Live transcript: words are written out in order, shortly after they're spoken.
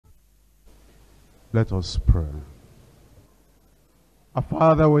Let us pray. Our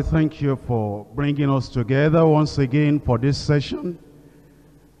Father, we thank you for bringing us together once again for this session.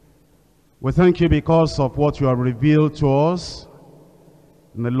 We thank you because of what you have revealed to us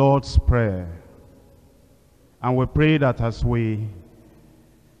in the Lord's Prayer. And we pray that as we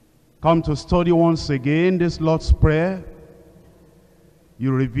come to study once again this Lord's Prayer,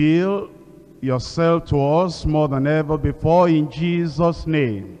 you reveal yourself to us more than ever before in Jesus'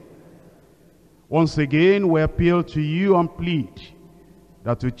 name. Once again, we appeal to you and plead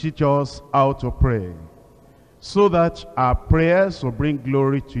that you teach us how to pray, so that our prayers will bring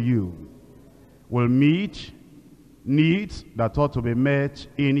glory to you, will meet needs that ought to be met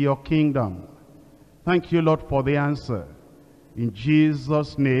in your kingdom. Thank you, Lord, for the answer. In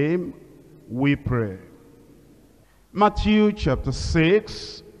Jesus' name we pray. Matthew chapter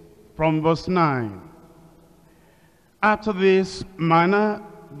 6, from verse 9. After this manner,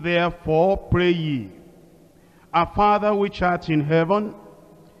 therefore, pray ye, Our Father which art in heaven,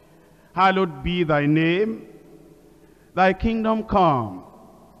 hallowed be thy name. Thy kingdom come.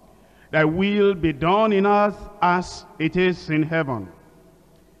 Thy will be done in earth as it is in heaven.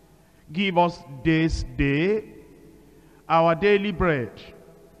 Give us this day our daily bread,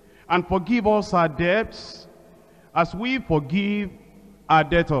 and forgive us our debts as we forgive our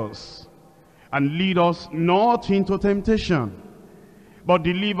debtors. And lead us not into temptation, but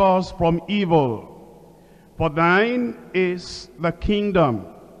deliver us from evil. For thine is the kingdom,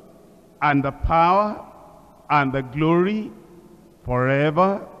 and the power, and the glory,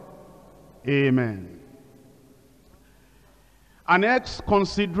 forever. Amen. Our next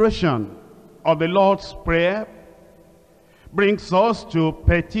consideration of the Lord's Prayer brings us to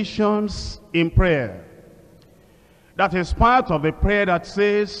petitions in prayer. That is part of the prayer that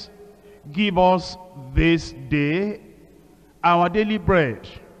says, give us this day our daily bread,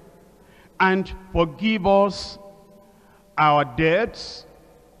 and forgive us our debts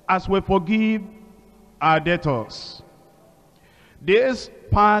as we forgive our debtors. This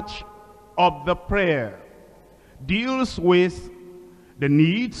part of the prayer deals with the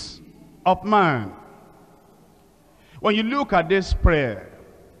needs of man. When you look at this prayer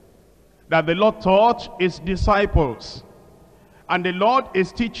that the Lord taught his disciples, and the Lord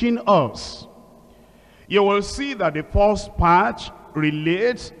is teaching us, you will see that the first part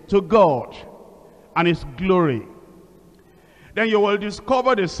relates to God and his glory. Then you will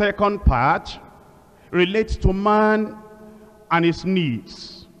discover the second part relates to man and his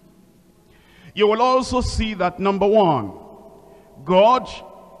needs. You will also see that, number one, God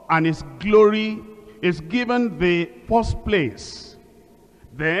and his glory is given the first place.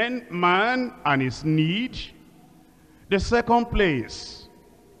 Then man and his need, the second place.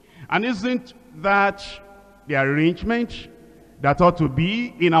 And isn't that the arrangement that ought to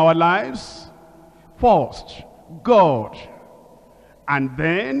be in our lives? First, God, and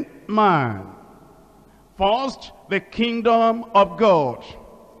then man. First, the kingdom of God,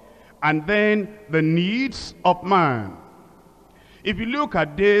 and then the needs of man. If you look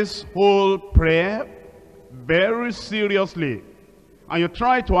at this whole prayer very seriously, and you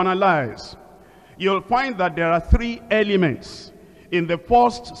try to analyze, you'll find that there are three elements in the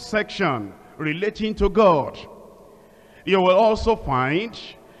first section relating to God. You will also find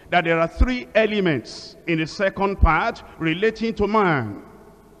that there are three elements in the second part relating to man.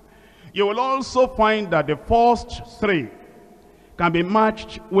 You will also find that the first three can be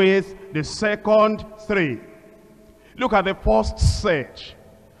matched with the second three. Look at the first set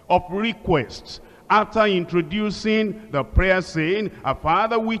of requests after introducing the prayer saying, Our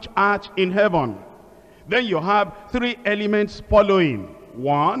Father which art in heaven. Then you have three elements following.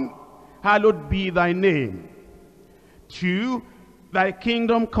 One, hallowed be thy name. Two, thy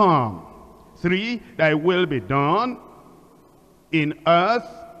kingdom come. Three, thy will be done in earth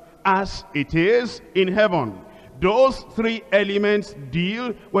as it is in heaven. Those three elements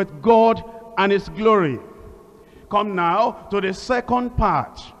deal with God and his glory. Come now to the second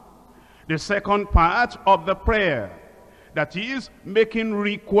part. The second part of the prayer. That is making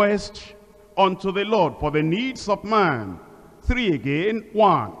request unto the Lord for the needs of man. Three again.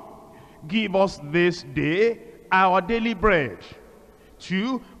 One, give us this day our daily bread.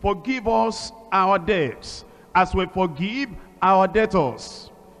 Two, forgive us our debts as we forgive our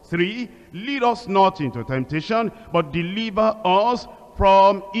debtors. Three, lead us not into temptation, but deliver us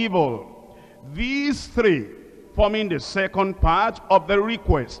from evil. These three, forming the second part of the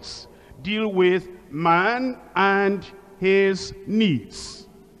requests, deal with man and his needs.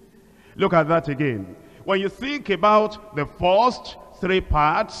 Look at that again. When you think about the first three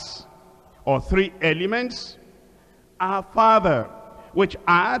parts, or three elements, Our Father, which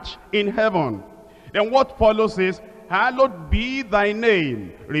art in heaven. Then what follows is, hallowed be thy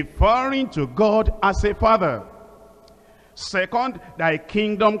name, referring to God as a father. Second, thy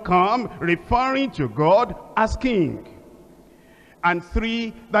kingdom come, referring to God as king. And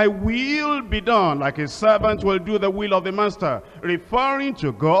three, thy will be done, like a servant will do the will of the master, referring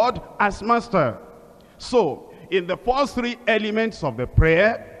to God as master. So, in the first three elements of the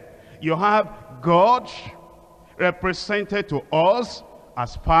prayer, you have God represented to us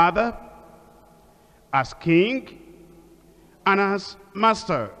as Father, as King, and as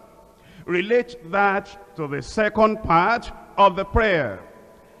Master. Relate that to the second part of the prayer.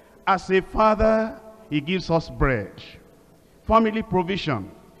 As a father, he gives us bread, family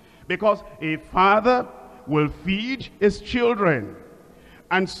provision, because a father will feed his children.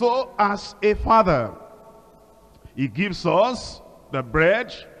 And so as a father, he gives us the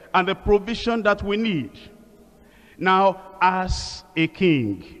bread and the provision that we need. Now, as a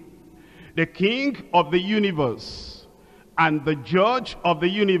king, the king of the universe, and the judge of the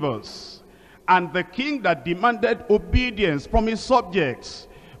universe, and the king that demanded obedience from his subjects,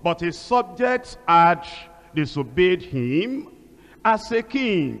 but his subjects had disobeyed him. As a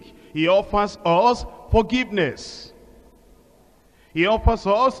king, he offers us forgiveness. He offers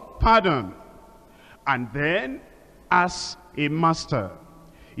us pardon. And then, as a master,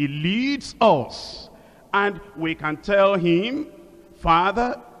 he leads us, and we can tell him,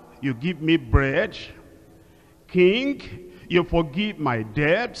 Father, you give me bread. King, you forgive my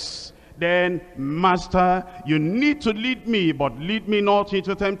debts. Then, Master, you need to lead me, but lead me not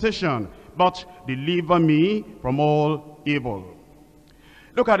into temptation, but deliver me from all evil.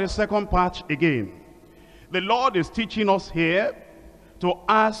 Look at the second part again. The Lord is teaching us here to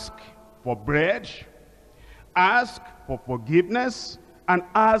ask for bread, ask for forgiveness, and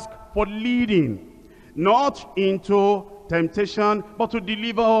ask for leading, not into temptation, but to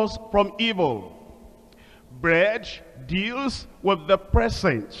deliver us from evil. Bread deals with the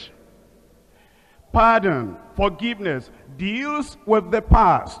present. Pardon, forgiveness deals with the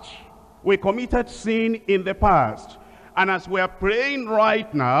past. We committed sin in the past. And as we are praying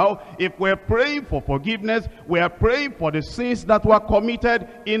right now, if we're praying for forgiveness, we are praying for the sins that were committed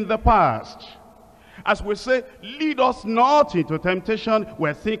in the past. As we say, lead us not into temptation,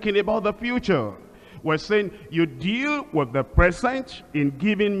 we're thinking about the future. We're saying, you deal with the present in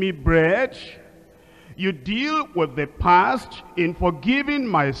giving me bread. You deal with the past in forgiving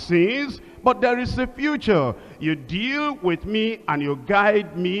my sins, but there is a future. You deal with me and you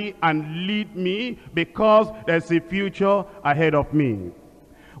guide me and lead me because there's a future ahead of me.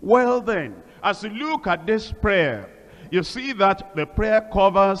 Well then, as you look at this prayer, you see that the prayer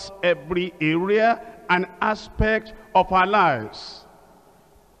covers every area and aspect of our lives.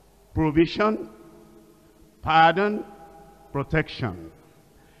 Provision, pardon, protection.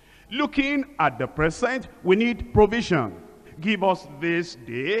 Looking at the present, we need provision. Give us this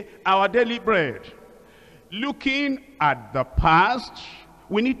day our daily bread. Looking at the past,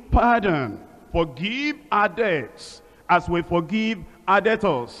 we need pardon. Forgive our debts as we forgive our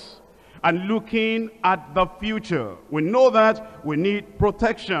debtors. And looking at the future, we know that we need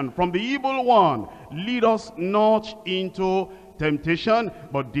protection from the evil one. Lead us not into temptation,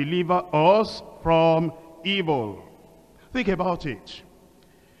 but deliver us from evil. Think about it.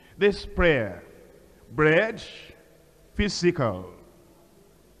 This prayer, bread, physical.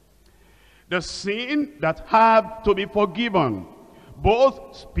 The sin that have to be forgiven,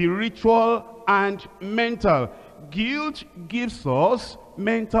 both spiritual and mental. Guilt gives us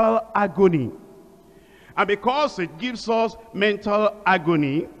mental agony. And because it gives us mental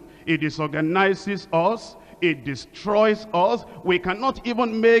agony, it disorganizes us, it destroys us. We cannot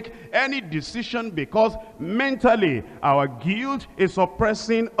even make any decision because mentally our guilt is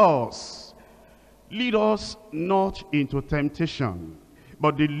oppressing us. Lead us not into temptation,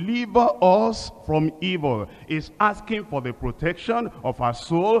 but deliver us from evil. Is asking for the protection of our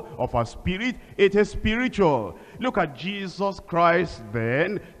soul, of our spirit. It is spiritual. Look at Jesus Christ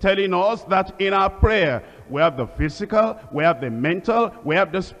then, telling us that in our prayer, we have the physical, we have the mental, we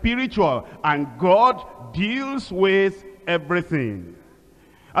have the spiritual, and God deals with everything.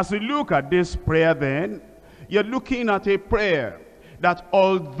 As we look at this prayer then, you're looking at a prayer that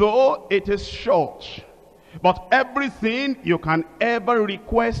although it is short, but everything you can ever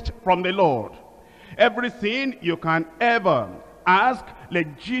request from the Lord, everything you can ever ask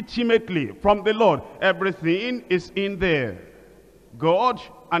legitimately from the Lord, everything is in there. God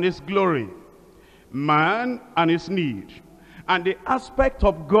and his glory, man and his need. And the aspect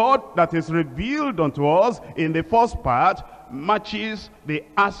of God that is revealed unto us in the first part matches the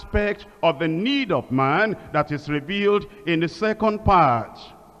aspect of the need of man that is revealed in the second part.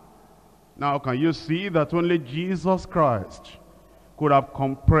 Now can you see that only Jesus Christ could have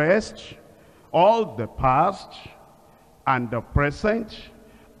compressed all the past and the present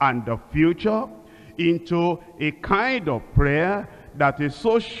and the future into a kind of prayer that is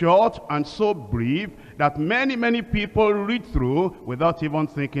so short and so brief that many people read through without even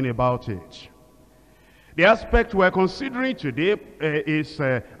thinking about it. The aspect we're considering today is,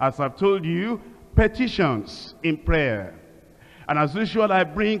 as I've told you, petitions in prayer. And as usual, I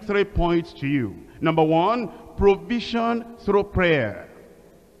bring 3 points to you. Number 1, provision through prayer.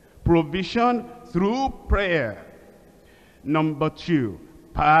 Provision through prayer. Number 2,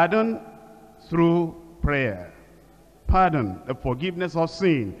 pardon through prayer. Pardon, the forgiveness of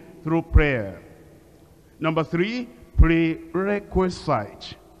sin through prayer. Number 3,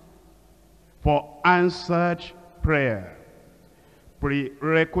 prerequisite for answered prayer.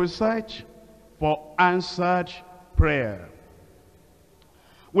 Prerequisite for answered prayer.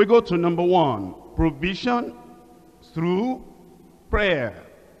 We go to number 1, provision through prayer.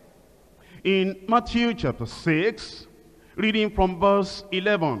 In Matthew chapter 6, reading from verse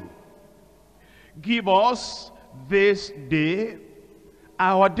 11. Give us this day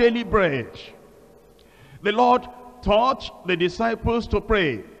our daily bread. The Lord taught the disciples to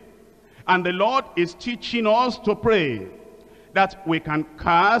pray. And the Lord is teaching us to pray that we can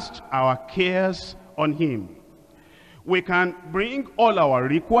cast our cares on him. We can bring all our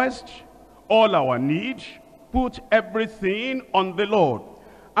requests, all our needs, put everything on the Lord.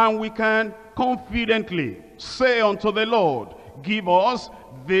 And we can confidently say unto the Lord, give us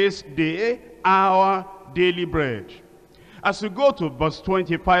this day our daily bread. As we go to verse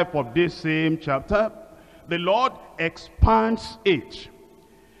 25 of this same chapter, the Lord expands it.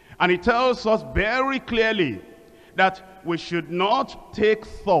 And he tells us very clearly that we should not take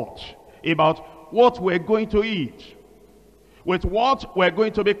thought about what we're going to eat, with what we're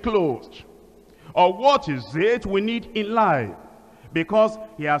going to be clothed, or what is it we need in life, because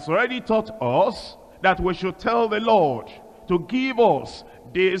he has already taught us that we should tell the Lord to give us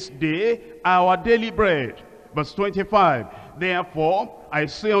this day our daily bread. Verse 25, therefore I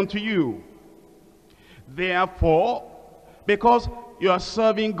say unto you, therefore, because you are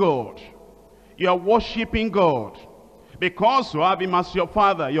serving God, you are worshiping God, because you have him as your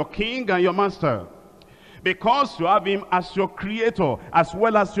father, your king and your master, because you have him as your creator as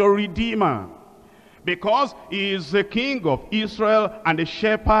well as your redeemer, because he is the king of Israel and the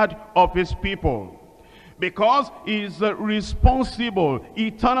shepherd of his people, because he is the responsible,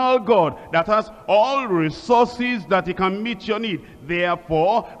 eternal God that has all resources that he can meet your need.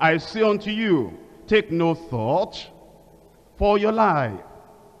 Therefore, I say unto you, take no thought for your life,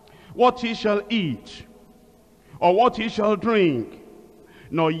 what ye shall eat, or what ye shall drink,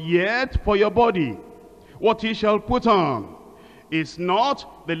 nor yet for your body, what ye shall put on. Is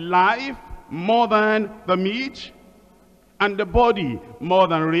not the life more than the meat, and the body more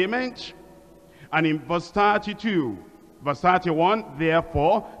than raiment? And in verse 32, verse 31,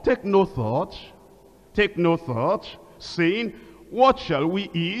 therefore take no thought, saying, what shall we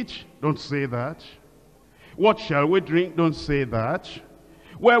eat? Don't say that. What shall we drink? Don't say that.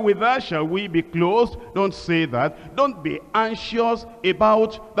 Wherewithal shall we be clothed? Don't say that. Don't be anxious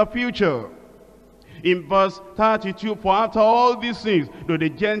about the future. In verse 32, for after all these things do the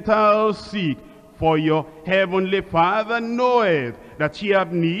Gentiles seek, for your heavenly Father knoweth that ye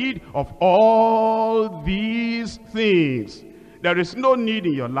have need of all these things. There is no need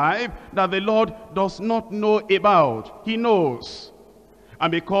in your life that the Lord does not know about. He knows. And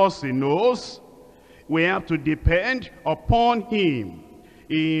because he knows, we have to depend upon him.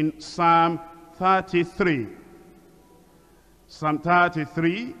 In Psalm 33. Psalm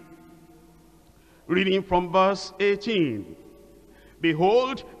 33, reading from verse 18.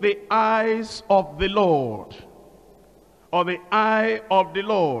 Behold, the eyes of the Lord, or the eye of the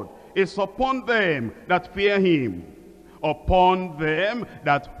Lord, is upon them that fear him, upon them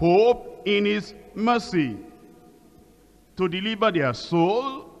that hope in his mercy, to deliver their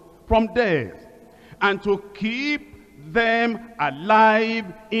soul from death, and to keep them alive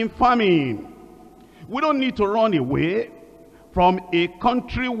in famine. We don't need to run away from a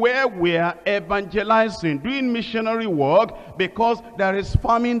country where we are evangelizing, doing missionary work, because there is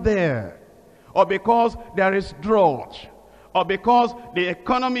famine there, or because there is drought, or because the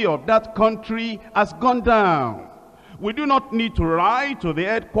economy of that country has gone down. We do not need to write to the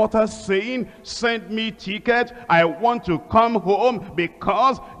headquarters saying, send me ticket, I want to come home,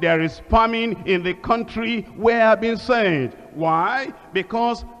 because there is famine in the country where I've been sent. Why?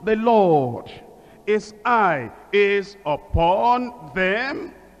 Because the Lord, his eye is upon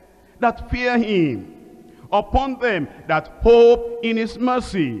them that fear him, upon them that hope in his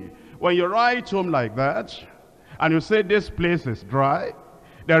mercy. When you write home like that, and you say this place is dry,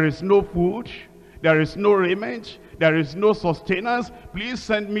 there is no food, there is no raiment, there is no sustenance, please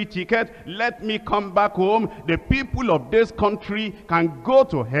send me ticket, let me come back home. The people of this country can go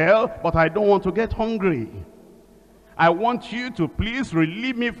to hell, but I don't want to get hungry. I want you to please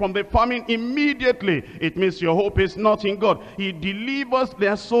relieve me from the famine immediately. It means your hope is not in God. He delivers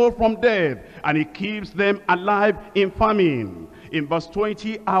their soul from death, and he keeps them alive in famine. In verse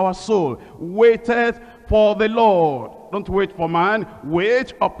 20, our soul waiteth for the Lord. Don't wait for man,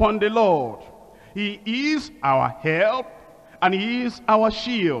 wait upon the Lord. He is our help, and he is our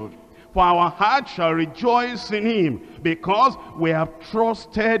shield. For our heart shall rejoice in him, because we have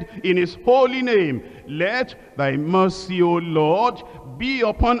trusted in his holy name. Let thy mercy, O Lord, be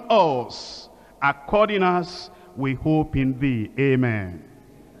upon us, according as we hope in thee. Amen.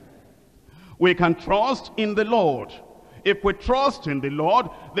 We can trust in the Lord. If we trust in the Lord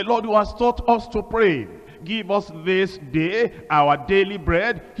who has taught us to pray, give us this day our daily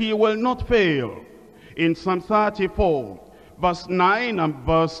bread, he will not fail. In Psalm 34, verse 9 and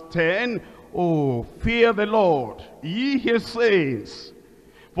verse 10, oh, fear the Lord, ye his saints,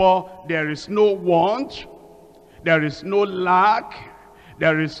 for there is no want, there is no lack,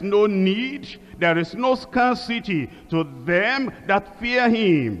 there is no need, there is no scarcity to them that fear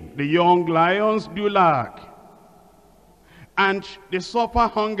him. The young lions do lack, and they suffer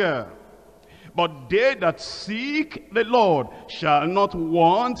hunger. But they that seek the Lord shall not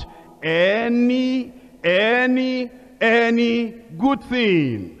want any good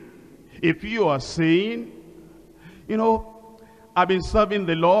thing. If you are saying, you know, I've been serving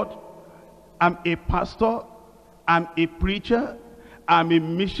the Lord, I'm a pastor, I'm a preacher, I'm a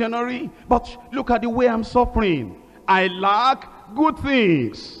missionary, but look at the way I'm suffering. I lack good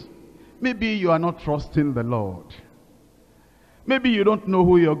things. Maybe you are not trusting the Lord. Maybe you don't know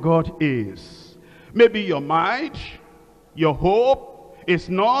who your God is. Maybe your mind, your hope is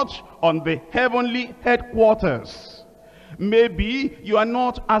not on the heavenly headquarters. Maybe you are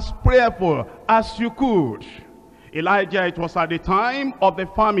not as prayerful as you could. Elijah, it was at the time of the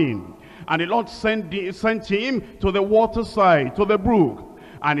famine, and the Lord sent him to the waterside, to the brook,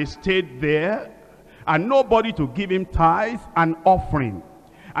 and he stayed there, and nobody to give him tithe and offering,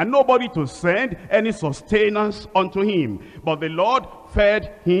 and nobody to send any sustenance unto him, but the Lord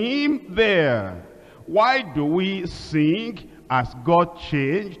fed him there. Why do we sing, has God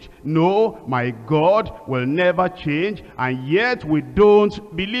changed? No, my God will never change, and yet we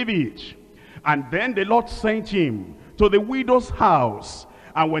don't believe it. And then the Lord sent him to the widow's house,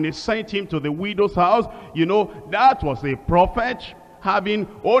 and when he sent him to the widow's house, you know, that was a prophet having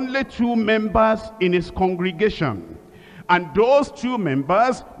only 2 members in his congregation. And those 2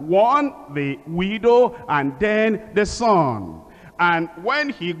 members, one the widow and then the son. And when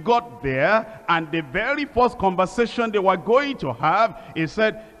he got there, and the very first conversation they were going to have, he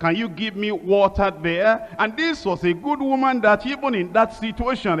said, can you give me water there? And this was a good woman that even in that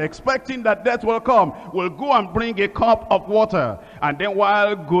situation, expecting that death will come, will go and bring a cup of water. And then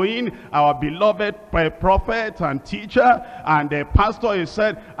while going, our beloved prophet and teacher and the pastor, he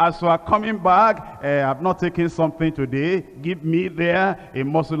said, as you are coming back, I've not taken something today. Give me there a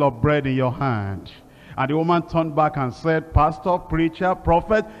morsel of bread in your hand. And the woman turned back and said, pastor, preacher,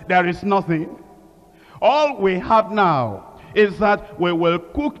 prophet, there is nothing. All we have now is that we will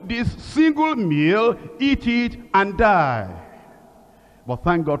cook this single meal, eat it, and die. But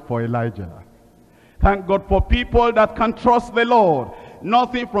thank God for Elijah. Thank God for people that can trust the Lord.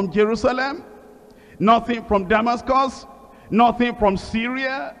 Nothing from Jerusalem, nothing from Damascus, nothing from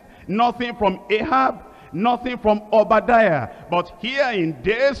Syria, nothing from Ahab, nothing from Obadiah, but here in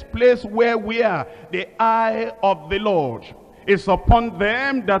this place where we are, the eye of the Lord is upon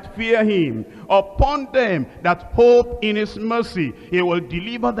them that fear him, upon them that hope in his mercy. He will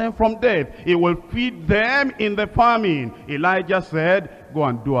deliver them from death. He will feed them in the famine. Elijah said, go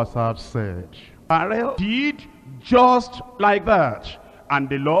and do as I have said. Pharaoh did just like that. And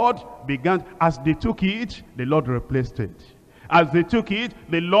the Lord began, as they took it, the Lord replaced it. As they took it,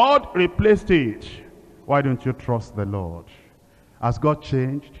 the Lord replaced it. Why don't you trust the Lord? Has God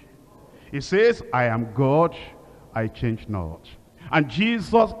changed? He says, I am God, I change not. And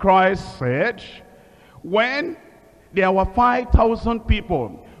Jesus Christ said, when there were 5,000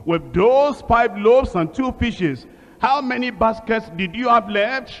 people with those 5 loaves and 2 fishes, how many baskets did you have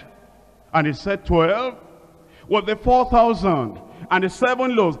left? And he said 12. With the 4,000 and the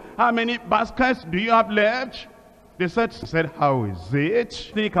 7 loaves, how many baskets do you have left? They said, how is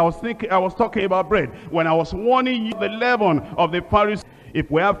it? I was talking about bread when I was warning you the leaven of the Pharisees. If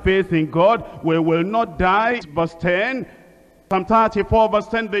we have faith in God, we will not die. Verse 10, Psalm 34 verse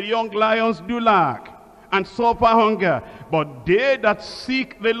 10, the young lions do lack and suffer hunger, but they that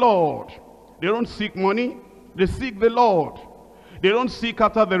seek the Lord, they don't seek money, they seek the Lord. They don't seek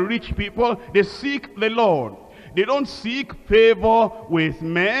after the rich people, they seek the Lord. They don't seek favor with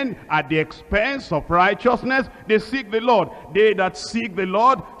men at the expense of righteousness, they seek the Lord. They that seek the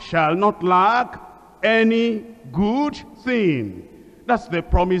Lord shall not lack any good thing. That's the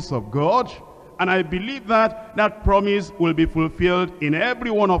promise of God. And I believe that that promise will be fulfilled in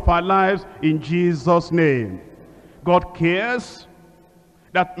every one of our lives in Jesus' name. God cares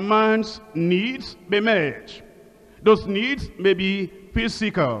that man's needs be met. Those needs may be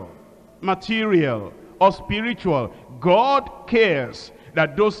physical, material, or spiritual. God cares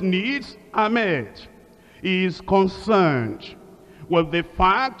that those needs are met. He is concerned with the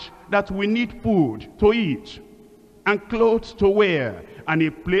fact that we need food to eat and clothes to wear and a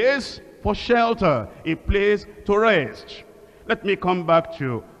place for shelter, a place to rest. Let me come back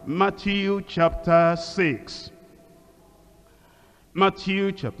to Matthew chapter 6.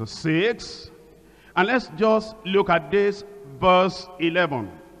 Matthew chapter 6, and let's just look at this verse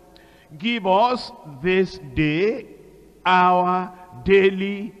 11. Give us this day our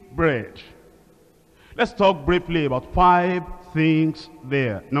daily bread. Let's talk briefly about 5 things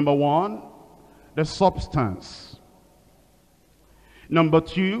there. Number 1, the substance. Number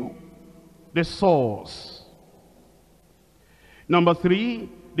 2, the source. Number 3,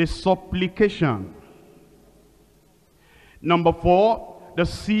 the supplication. Number 4, the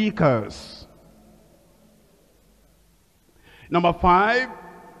seekers. Number 5,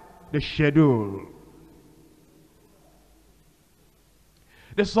 the schedule.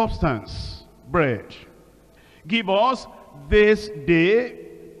 The substance, bread. Give us this day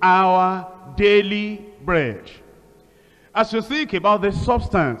our daily bread. As you think about the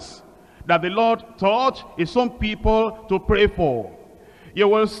substance that the Lord taught his own people to pray for, you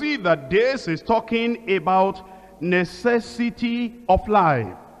will see that this is talking about necessity of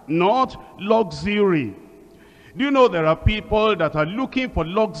life, not luxury. Do you know there are people that are looking for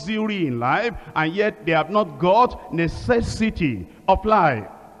luxury in life, and yet they have not got necessity of life?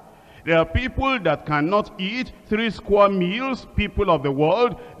 There are people that cannot eat 3 square meals, people of the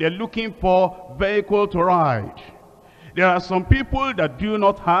world. They're looking for vehicle to ride. There are some people that do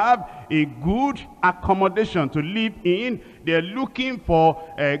not have a good accommodation to live in. They're looking for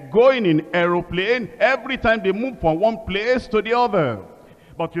going in aeroplane every time they move from one place to the other.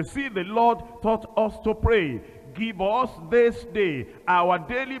 But you see, the Lord taught us to pray. Give us this day our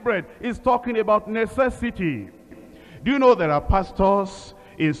daily bread. It's talking about necessity. Do you know there are pastors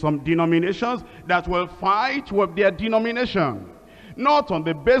in some denominations that will fight with their denomination? Not on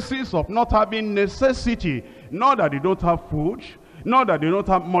the basis of not having necessity, not that they don't have food, not that they don't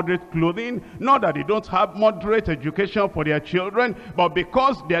have moderate clothing, not that they don't have moderate education for their children, but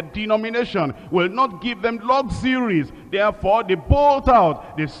because their denomination will not give them luxuries. Therefore, they bolt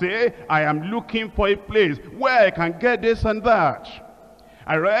out. They say, I am looking for a place where I can get this and that.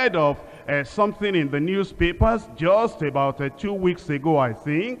 I read of something in the newspapers just about 2 weeks ago, I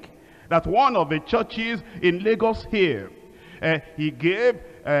think, that one of the churches in Lagos here, he gave,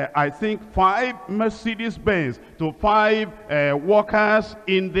 I think, 5 Mercedes-Benz to 5 workers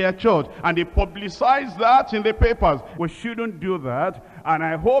in their church. And they publicized that in the papers. We shouldn't do that. And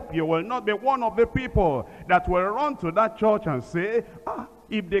I hope you will not be one of the people that will run to that church and say,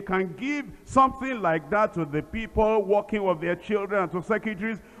 if they can give something like that to the people working with their children and to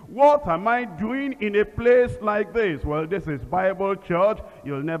secretaries, what am I doing in a place like this? Well, this is Bible church.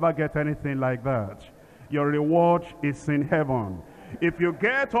 You'll never get anything like that. Your reward is in heaven. If you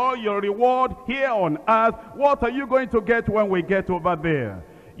get all your reward here on earth, what are you going to get when we get over there?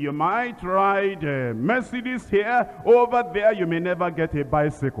 You might ride a Mercedes here, over there you may never get a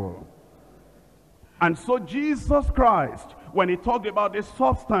bicycle. And so Jesus Christ, when he talked about the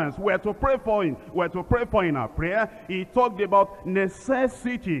substance we're to pray for in our prayer, he talked about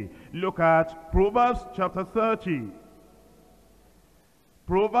necessity. Look at Proverbs chapter 30.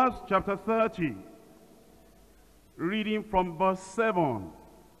 Proverbs chapter 30. Reading from verse 7.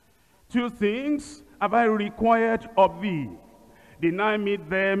 2 things have I required of thee. Deny me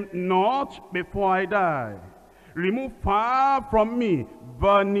them not before I die. Remove far from me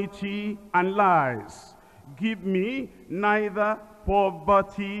vanity and lies. Give me neither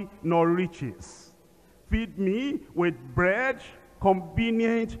poverty nor riches. Feed me with bread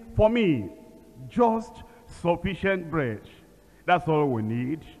convenient for me. Just sufficient bread. That's all we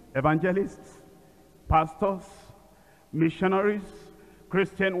need. Evangelists, pastors, missionaries,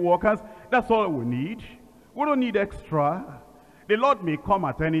 Christian workers, that's all we need. We don't need extra. The Lord may come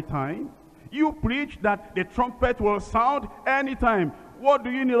at any time. You preach that the trumpet will sound anytime. What do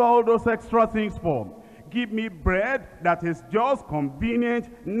you need all those extra things for? Give me bread that is just convenient,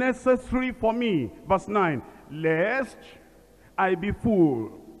 necessary for me. Verse 9, lest I be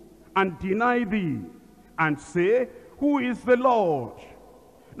full and deny thee and say, who is the Lord?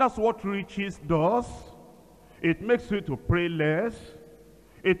 That's what riches does. It makes you to pray less.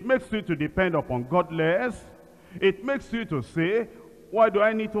 It makes you to depend upon God less. It makes you to say, why do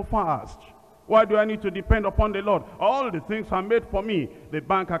I need to fast? Why do I need to depend upon the Lord? All the things are made for me. The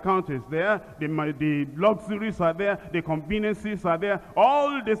bank account is there. The luxuries are there. The conveniences are there.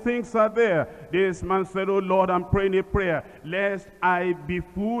 All the things are there. This man said, oh Lord, I'm praying a prayer, lest I be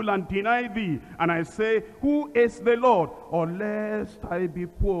full and deny thee. And I say, who is the Lord? Or lest I be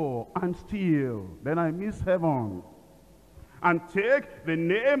poor and steal. Then I miss heaven and take the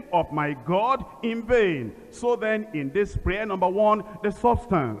name of my God in vain. So then in this prayer, number one, the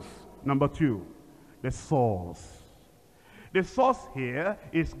substance. Number two, the source. The source here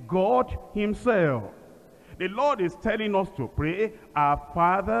is God himself. The Lord is telling us to pray, our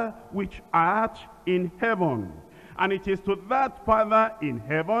Father which art in heaven. And it is to that Father in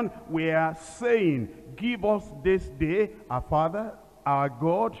heaven we are saying, give us this day, our Father, our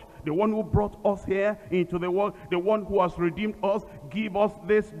God, the one who brought us here into the world, the one who has redeemed us, give us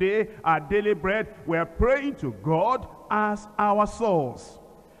this day our daily bread. We are praying to God as our source.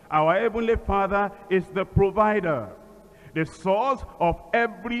 Our Heavenly Father is the provider, the source of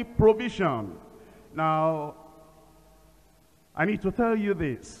every provision. Now, I need to tell you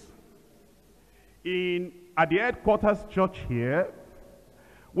this. At the headquarters church here,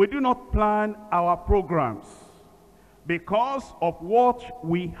 we do not plan our programs because of what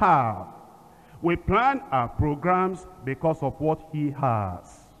we have. We plan our programs because of what he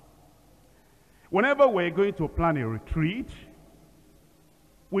has. Whenever we're going to plan a retreat,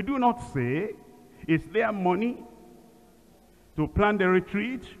 we do not say, is there money to plan the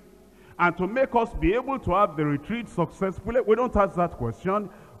retreat and to make us be able to have the retreat successfully? We don't ask that question.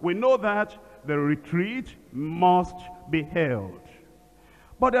 We know that the retreat must be held.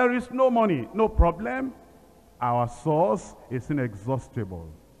 But there is no money, no problem. Our source is inexhaustible.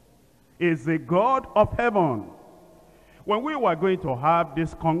 Is the God of heaven. When we were going to have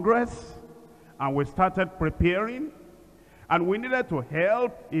this congress and we started preparing, and we needed to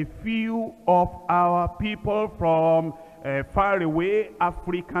help a few of our people from faraway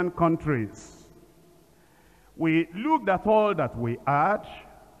African countries. We looked at all that we had,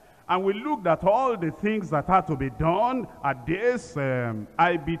 and we looked at all the things that had to be done at this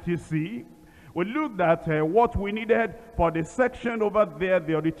IBTC. We looked at what we needed for the section over there,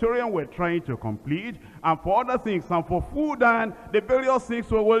 the auditorium we're trying to complete, and for other things, and for food and the various things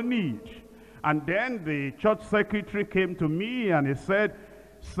we will need. And then the church secretary came to me and he said,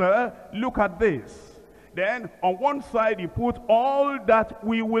 sir, look at this. Then on one side he put all that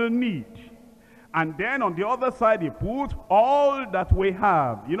we will need. And then on the other side he put all that we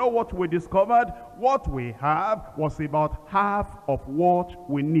have. You know what we discovered? What we have was about half of what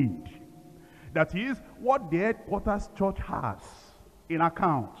we need. That is what the headquarters church has in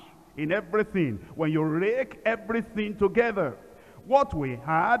account, in everything. When you rake everything together, what we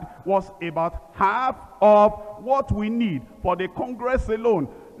had was about half of what we need for the Congress alone.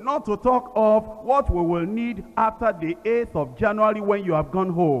 Not to talk of what we will need after the 8th of January when you have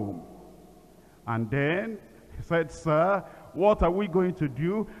gone home. And then he said, sir, what are we going to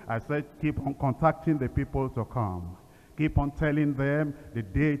do? I said, keep on contacting the people to come. Keep on telling them the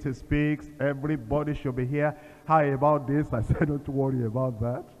date is fixed. Everybody should be here. How about this? I said, don't worry about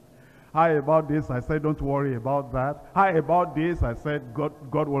that. How about this? I said, don't worry about that. How about this? I said,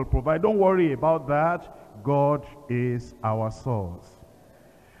 God will provide. Don't worry about that. God is our source.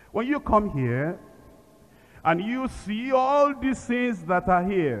 When you come here and you see all these things that are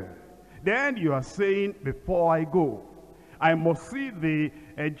here, then you are saying, before I go, I must see the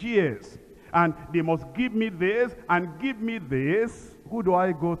GS, and they must give me this and give me this. Who do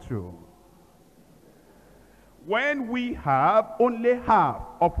I go to? When we have only half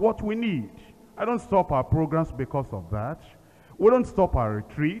of what we need, I don't stop our programs because of that. We don't stop our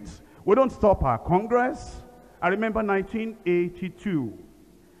retreats. We don't stop our congress. I remember 1982.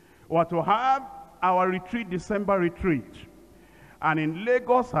 We were to have our retreat, December retreat. And in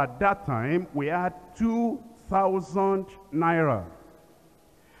Lagos at that time, we had 2,000 naira.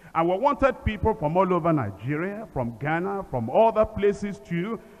 And we wanted people from all over Nigeria, from Ghana, from other places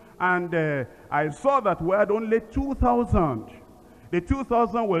too. And I saw that we had only 2,000. The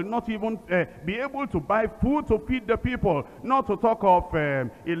 2,000 will not even be able to buy food to feed the people, not to talk of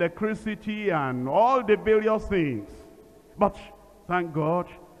electricity and all the various things. But thank God,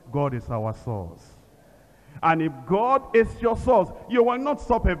 God is our source. And if God is your source, you will not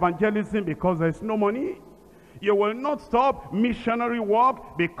stop evangelism because there's no money. You will not stop missionary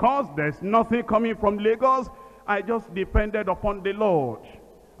work because there's nothing coming from Lagos. I just depended upon the Lord.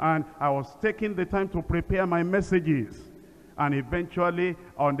 And I was taking the time to prepare my messages. And eventually,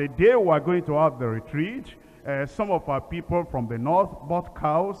 on the day we are going to have the retreat, some of our people from the north bought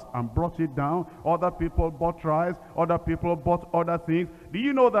cows and brought it down. Other people bought rice. Other people bought other things. Do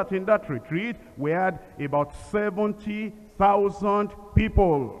you know that in that retreat, we had about 70,000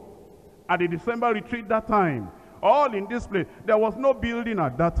 people at the December retreat that time? All in this place. There was no building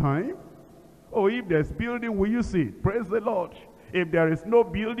at that time. Oh, if there's building, will you see it? Praise the Lord. If there is no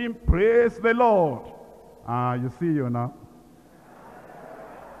building, praise the Lord. You see you now.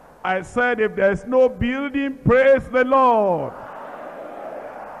 I said, if there's no building, praise the Lord.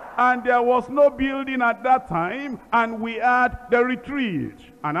 And there was no building at that time, and we had the retreat.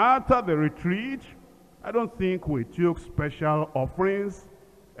 And after the retreat, I don't think we took special offerings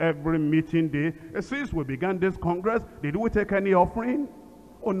every meeting day. Since we began this Congress, did we take any offering?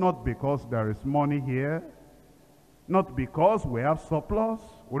 Oh, not because there is money here. Not because we have surplus.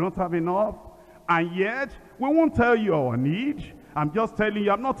 We don't have enough. And yet, we won't tell you our need. I'm just telling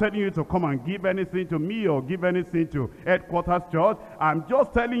you, I'm not telling you to come and give anything to me or give anything to Headquarters Church. I'm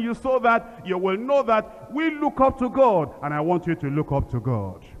just telling you so that you will know that we look up to God, and I want you to look up to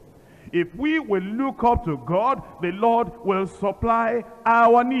God. If we will look up to God, the Lord will supply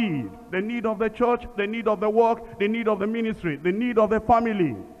our need. The need of the church, the need of the work, the need of the ministry, the need of the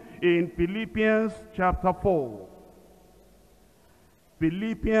family. In Philippians chapter 4.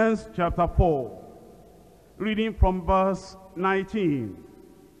 Philippians chapter 4. Reading from verse 19.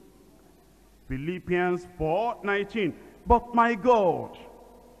 Philippians 4:19. But my God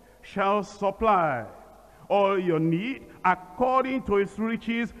shall supply all your need according to his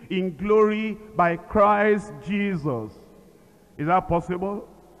riches in glory by Christ Jesus. Is that possible?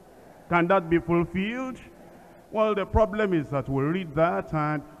 Can that be fulfilled? Well, the problem is that we read that,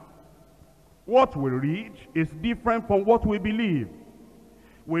 and what we read is different from what we believe.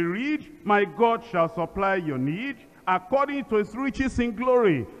 We read, my God shall supply your need according to his riches in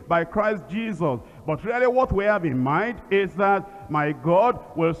glory by Christ Jesus. But really what we have in mind is that my God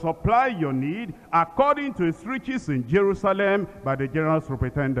will supply your need according to his riches in Jerusalem by the general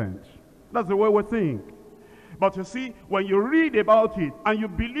superintendent. That's the way we think. But you see, when you read about it and you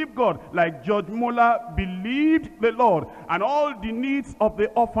believe God, like George Muller believed the Lord, and all the needs of the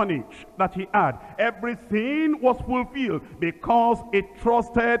orphanage that he had, everything was fulfilled because it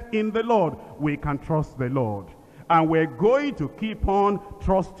trusted in the Lord. We can trust the Lord. And we're going to keep on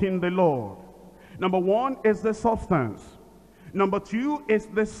trusting the Lord. Number one is the substance. Number two is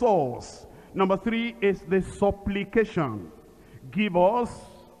the source. Number three is the supplication. Give us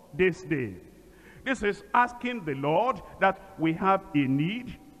this day. This is asking the Lord that we have a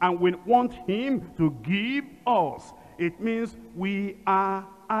need and we want him to give us. It means we are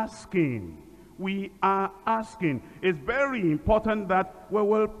asking. We are asking. It's very important that we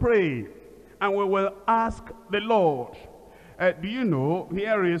will pray and we will ask the Lord. Do you know,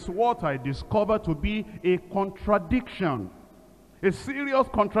 here is what I discovered to be a contradiction. A serious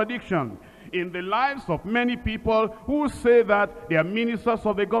contradiction in the lives of many people who say that they are ministers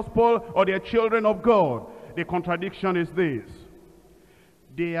of the gospel or they are children of God. The contradiction is this: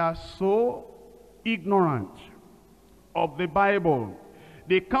 they are so ignorant of the Bible,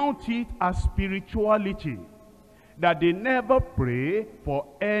 they count it as spirituality, that they never pray for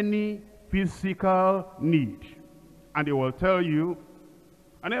any physical need. And they will tell you,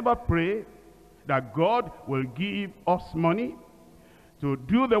 I never pray that God will give us money to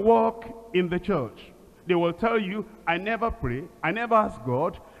do the work in the church. They will tell you, I never pray, I never ask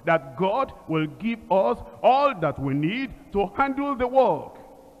God that God will give us all that we need to handle the work.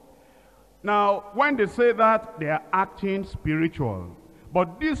 Now, when they say that, they are acting spiritual.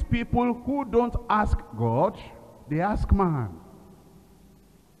 But these people who don't ask God, they ask man.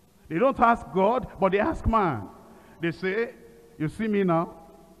 They don't ask God, but they ask man. They say, you see me now,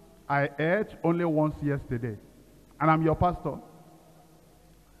 I ate only once yesterday, and I'm your pastor.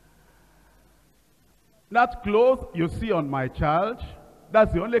 That cloth you see on my child,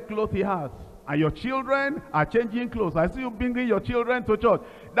 that's the only cloth he has. And your children are changing clothes. I see you bringing your children to church.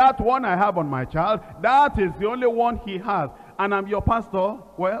 That one I have on my child, that is the only one he has. And I'm your pastor.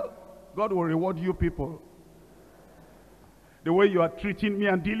 Well, God will reward you people. The way you are treating me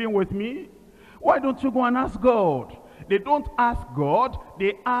and dealing with me. Why don't you go and ask God? They don't ask God,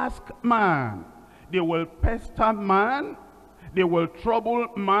 they ask man. They will pester man. They will trouble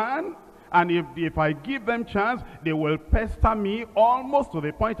man. And if I give them chance, they will pester me almost to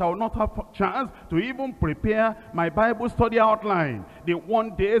the point I will not have a chance to even prepare my Bible study outline. They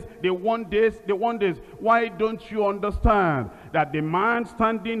want this, they want this, they want this. Why don't you understand that the man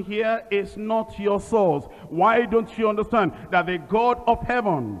standing here is not your source? Why don't you understand that the God of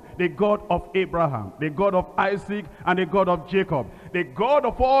heaven, the God of Abraham, the God of Isaac, and the God of Jacob, the God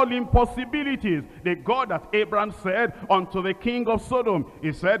of all impossibilities, the God that Abraham said unto the king of Sodom,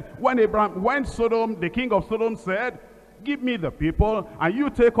 he said, when the king of Sodom said, give me the people, and you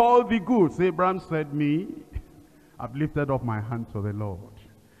take all the goods, Abraham said, me, I've lifted up my hand to the Lord,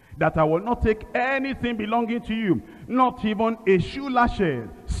 that I will not take anything belonging to you, not even a shoe lashes,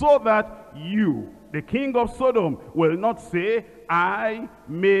 so that you, the king of Sodom, will not say, I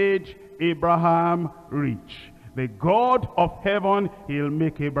made Abraham rich. The God of heaven, he'll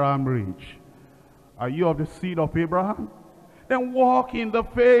make Abraham rich. Are you of the seed of Abraham? Then walk in the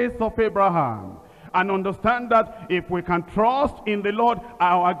faith of Abraham. And understand that if we can trust in the Lord,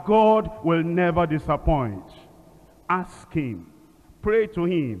 our God will never disappoint. Ask him. Pray to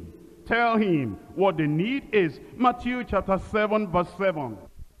him. Tell him what the need is. Matthew chapter 7 verse 7.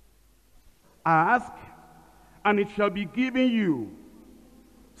 Ask, and it shall be given you.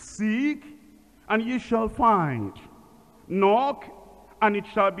 Seek, and ye shall find. Knock, and it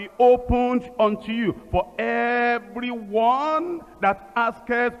shall be opened unto you. For everyone that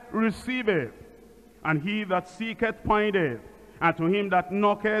asketh receiveth, and he that seeketh findeth, and to him that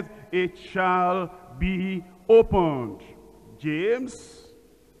knocketh it shall be opened. James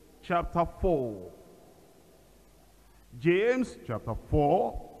chapter 4. James chapter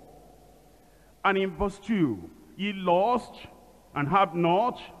 4, and in verse 2. Ye lost and have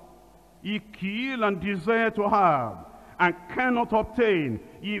not, ye kill and desire to have, and cannot obtain.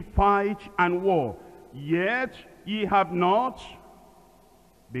 Ye fight and war, yet ye have not,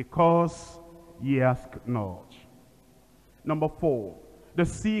 because ye ask not. Number 4, the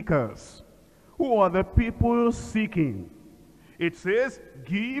seekers. Who are the people seeking? It says,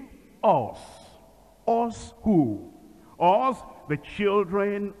 give us. Us who? Us, the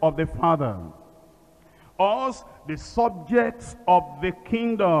children of the Father. Us, the subjects of the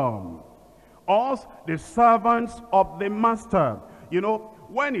kingdom. Us, the servants of the master. You know,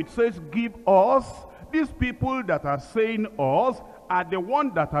 when it says give us, these people that are saying us are the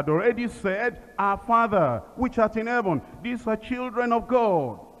one that had already said, our Father, which art in heaven. These are children of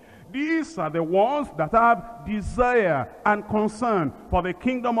God. These are the ones that have desire and concern for the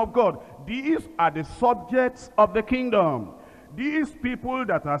kingdom of God. These are the subjects of the kingdom. These people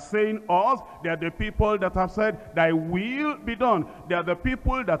that are saying us, they are the people that have said, thy will be done. They are the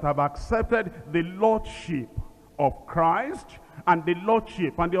people that have accepted the lordship of Christ and the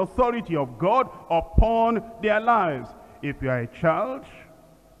lordship and the authority of God upon their lives. If you are a child,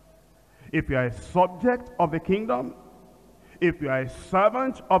 if you are a subject of the kingdom, if you are a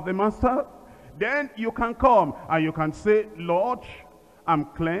servant of the master, then you can come and you can say, Lord, I'm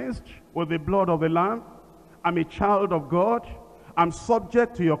cleansed with the blood of the Lamb. I'm a child of God. I'm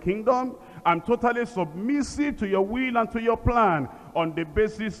subject to your kingdom. I'm totally submissive to your will and to your plan. On the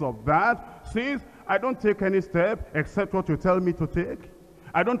basis of that, since I don't take any step except what you tell me to take,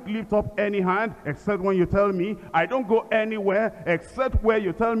 I don't lift up any hand except when you tell me, I don't go anywhere except where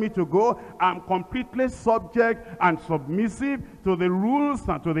you tell me to go, I'm completely subject and submissive to the rules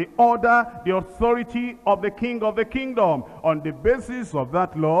and to the order, the authority of the King of the kingdom. On the basis of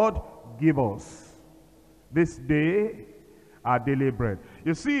that, Lord, give us this day our daily bread.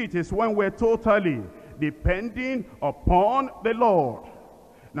 You see, it is when we're totally depending upon the Lord.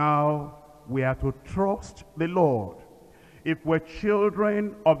 Now, we are to trust the Lord. If we're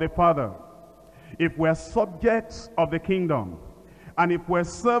children of the Father, if we're subjects of the kingdom, and if we're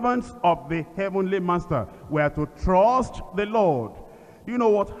servants of the heavenly master, we are to trust the Lord. You know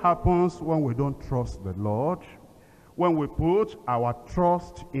what happens when we don't trust the Lord? When we put our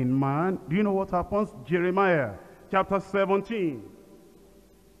trust in man, do you know what happens? Jeremiah chapter 17,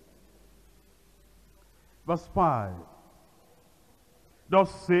 verse 5.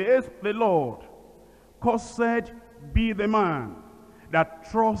 Thus says the Lord, cursed be the man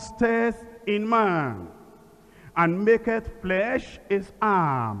that trusteth in man, and maketh flesh his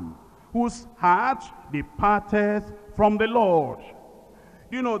arm, whose heart departeth from the Lord.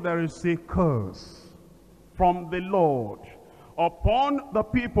 You know, there is a curse from the Lord upon the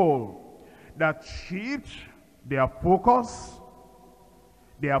people that shift their focus,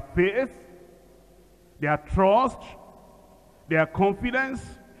 their faith, their trust, their confidence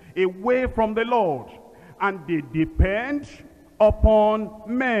away from the Lord, and they depend upon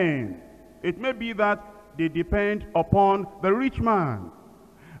men. It may be that they depend upon the rich man,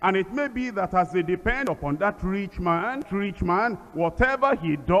 And it may be that as they depend upon that rich man, whatever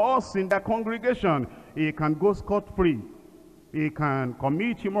he does in their congregation, he can go scot-free. He can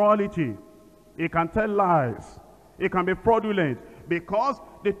commit immorality. He can tell lies. He can be fraudulent because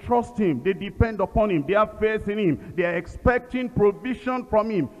they trust him. They depend upon him. They have faith in him. They are expecting provision from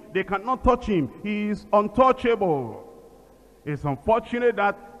him. They cannot touch him. He is untouchable. It's unfortunate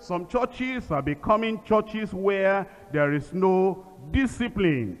that some churches are becoming churches where there is no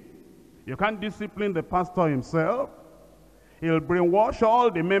discipline. You can't discipline the pastor himself. He'll brainwash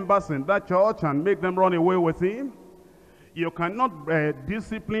all the members in that church and make them run away with him. You cannot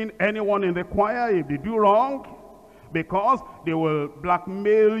discipline anyone in the choir if they do wrong, because they will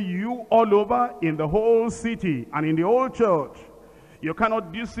blackmail you all over in the whole city and in the whole church. You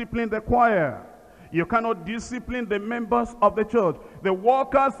cannot discipline the choir. You cannot discipline the members of the church. The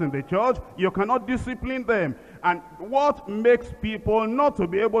workers in the church, you cannot discipline them. And what makes people not to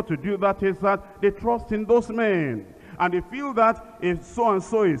be able to do that is that they trust in those men. And they feel that if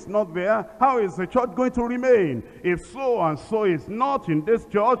so-and-so is not there, how is the church going to remain? If so-and-so is not in this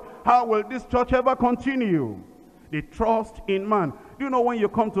church, how will this church ever continue? They trust in man. Do you know when you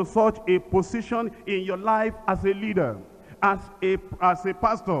come to such a position in your life as a leader, as a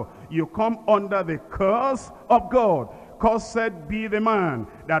pastor, you come under the curse of God. Cursed be the man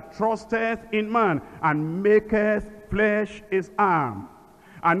that trusteth in man and maketh flesh his arm,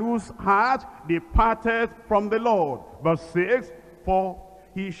 and whose heart departeth from the Lord. Verse 6, for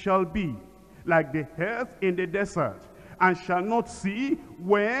he shall be like the earth in the desert, and shall not see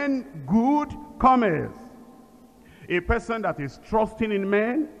when good cometh. A person that is trusting in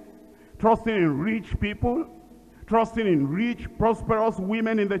men, trusting in rich people, trusting in rich, prosperous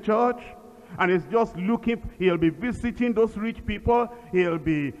women in the church, and is just looking, he'll be visiting those rich people, he'll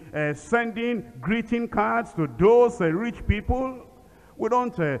be sending greeting cards to those rich people. We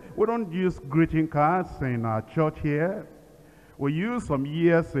don't use greeting cards in our church here. We used some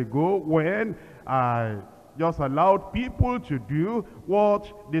years ago when I just allowed people to do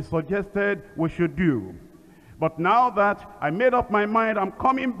what they suggested we should do. But now that I made up my mind, I'm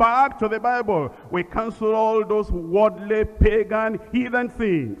coming back to the Bible. We cancel all those worldly, pagan, heathen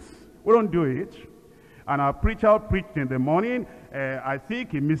things. We don't do it. And our preacher preached in the morning. I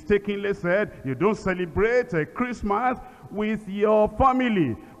think he mistakenly said, you don't celebrate Christmas with your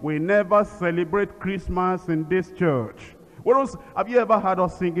family. We never celebrate Christmas in this church. Have you ever heard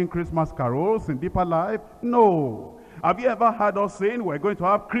us singing Christmas carols in Deeper Life? No. Have you ever heard us saying we're going to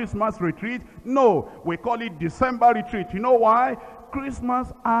have Christmas retreat? No. We call it December retreat. You know why?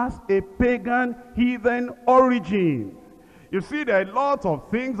 Christmas has a pagan, heathen origin. You see, there are a lot of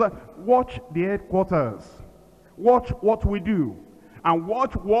things. Watch the headquarters. Watch what we do. And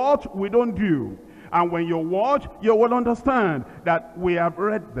watch what we don't do. And when you watch, you will understand that we have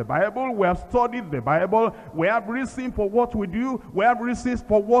read the Bible, we have studied the Bible, we have reason for what we do, we have reasons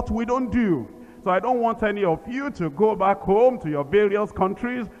for what we don't do. So I don't want any of you to go back home to your various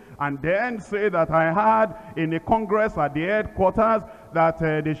countries and then say that I had in a congress at the headquarters that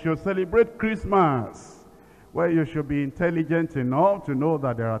they should celebrate Christmas. Well, you should be intelligent enough to know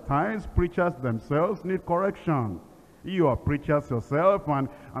that there are times preachers themselves need correction. You are preachers yourself, and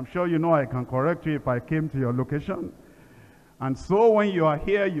I'm sure you know I can correct you if I came to your location. And so when you are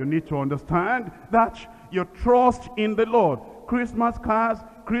here, you need to understand that you trust in the Lord. Christmas cards,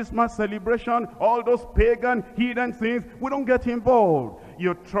 Christmas celebration, all those pagan, hidden things, we don't get involved.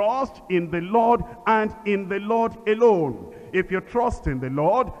 You trust in the Lord and in the Lord alone. If you trust in the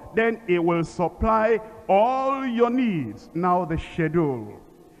Lord, then He will supply all your needs. Now the schedule.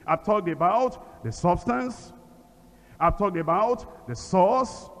 I've talked about the substance. I've talked about the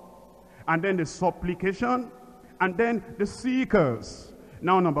source. And then the supplication. And then the seekers.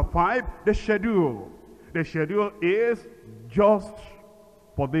 Now number 5, the schedule. The schedule is just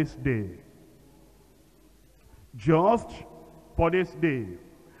for this day. Just for this day.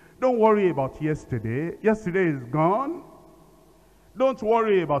 Don't worry about yesterday. Yesterday is gone. Don't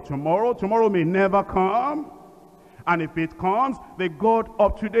worry about tomorrow. Tomorrow may never come. And if it comes, the God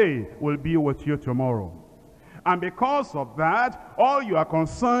of today will be with you tomorrow. And because of that, all you are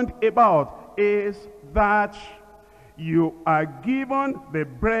concerned about is that you are given the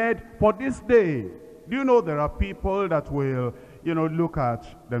bread for this day. Do you know there are people that will, look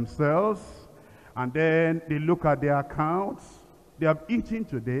at themselves, and then they look at their accounts. They have eaten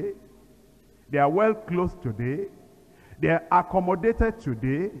today. They are well clothed today. They are accommodated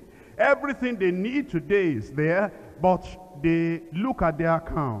today. Everything they need today is there, but they look at their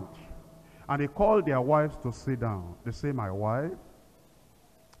account, and they call their wives to sit down. They say, my wife,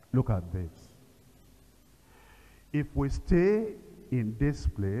 look at this. If we stay in this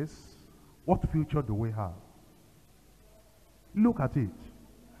place, what future do we have? Look at it.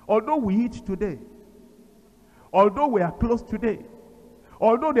 Although we eat today, although we are close today,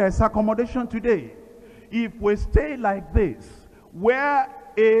 although there is accommodation today, if we stay like this, where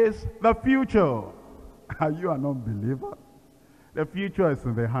is the future? Are you an unbeliever? The future is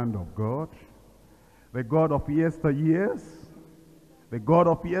in the hand of God. The God of yesteryears, the God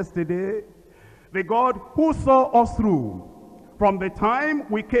of yesterday, the God who saw us through from the time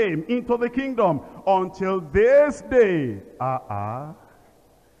we came into the kingdom until this day.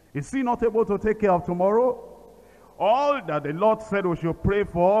 Is he not able to take care of tomorrow? All that the Lord said we should pray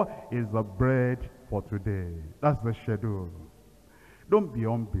for is the bread for today. That's the schedule. Don't be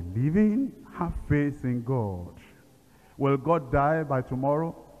unbelieving. Have faith in God. Will God die by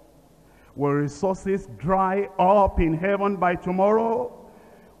tomorrow? Will resources dry up in heaven by tomorrow?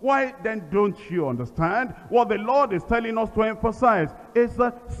 Why then don't you understand what the Lord is telling us to emphasize? Is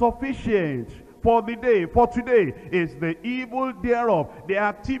sufficient for the day, for today, is the evil thereof, the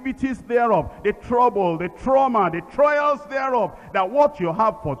activities thereof, the trouble, the trauma, the trials thereof, that what you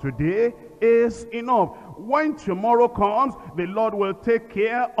have for today is enough. When tomorrow comes, the Lord will take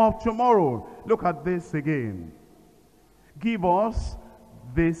care of tomorrow. Look at this again. Give us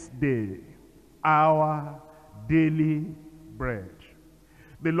this day our daily bread.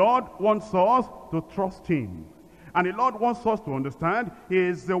 The Lord wants us to trust him. And the Lord wants us to understand he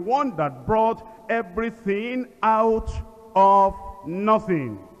is the one that brought everything out of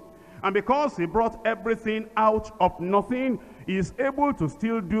nothing. And because he brought everything out of nothing, he is able to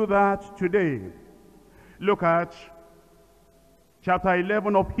still do that today. Look at chapter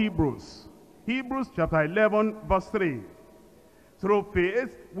 11 of Hebrews. Hebrews chapter 11 verse 3. Through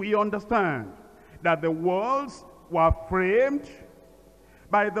faith we understand that the worlds were framed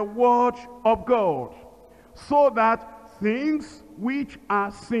by the word of God, so that things which are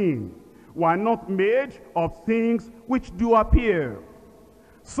seen were not made of things which do appear.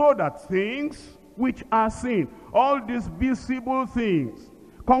 So that things which are seen, all these visible things,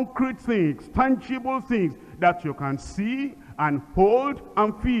 concrete things, tangible things that you can see and hold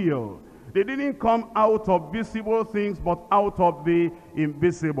and feel, they didn't come out of visible things, but out of the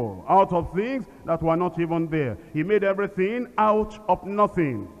invisible, out of things that were not even there. He made everything out of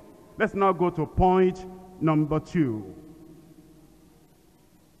nothing. Let's now go to point number 2.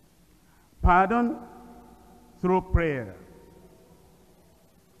 Pardon through prayer.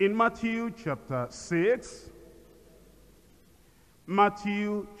 In Matthew chapter 6,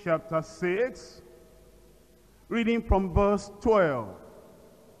 reading from verse 12.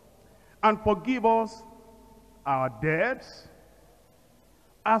 And forgive us our debts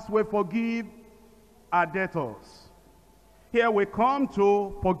as we forgive our debtors. Here we come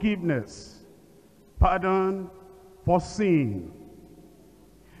to forgiveness, pardon for sin.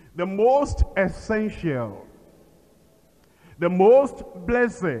 The most essential, the most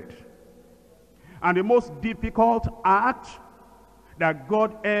blessed, and the most difficult act that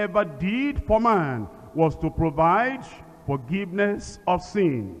God ever did for man was to provide forgiveness of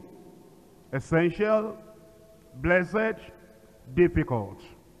sin. Essential, blessed, difficult.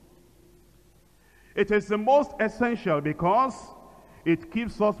 It is the most essential because it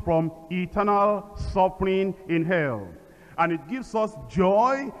keeps us from eternal suffering in hell. And it gives us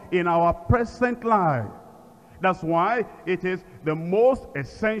joy in our present life. That's why it is the most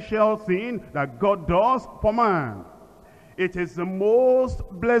essential thing that God does for man. It is the most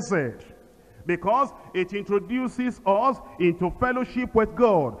blessed because it introduces us into fellowship with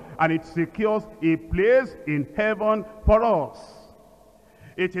God, and it secures a place in heaven for us.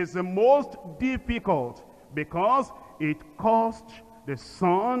 It is the most difficult because it cost the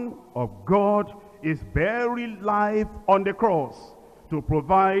Son of God his very life on the cross to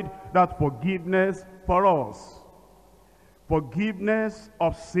provide that forgiveness for us. Forgiveness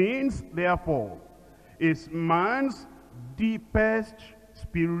of sins, therefore, is man's deepest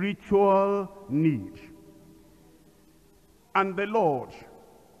spiritual need. And the Lord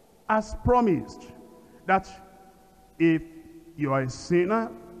has promised that if you are a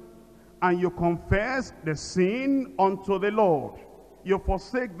sinner and you confess the sin unto the Lord, you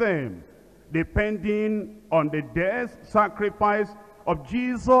forsake them, depending on the death sacrifice of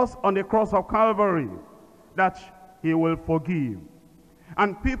Jesus on the cross of Calvary, that he will forgive.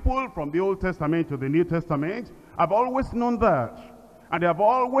 And people from the Old Testament to the New Testament have always known that. And they have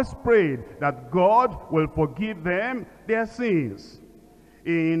always prayed that God will forgive them their sins.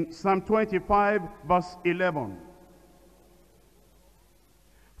 In Psalm 25 verse 11.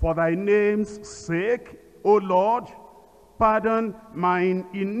 For thy name's sake, O Lord, pardon mine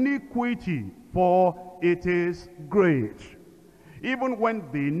iniquity, for it is great. Even when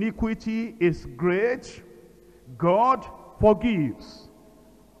the iniquity is great, God forgives.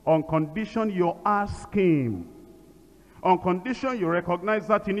 On condition you ask him. On condition you recognize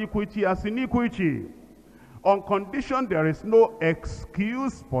that iniquity as iniquity. On condition there is no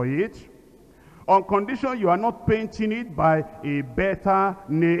excuse for it. On condition you are not painting it by a better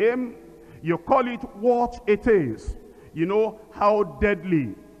name. You call it what it is. You know how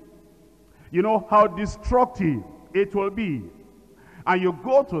deadly, you know how destructive it will be. And you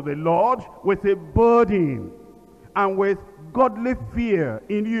go to the Lord with a burden and with godly fear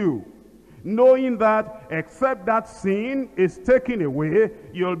in you, knowing that except that sin is taken away,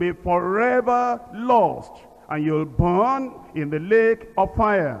 you'll be forever lost and you'll burn in the lake of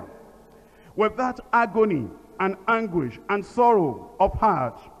fire. With that agony and anguish and sorrow of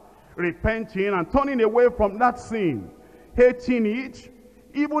heart, repenting and turning away from that sin, hating it,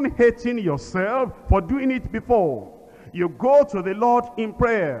 even hating yourself for doing it before, you go to the Lord in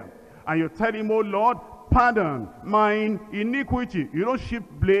prayer and you tell him, oh Lord, pardon mine iniquity. You don't shift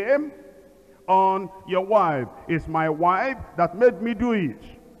blame on your wife. It's my wife that made me do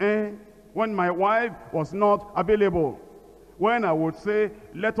it. When my wife was not available, when I would say,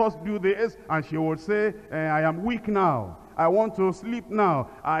 let us do this, and she would say, I am weak now. I want to sleep now.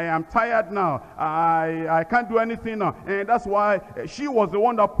 I am tired now. I can't do anything now. And that's why she was the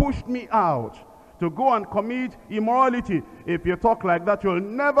one that pushed me out to go and commit immorality. If you talk like that, you'll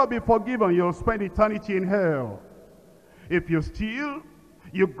never be forgiven. You'll spend eternity in hell. If you steal,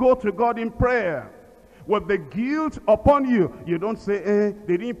 you go to God in prayer with the guilt upon you. You don't say,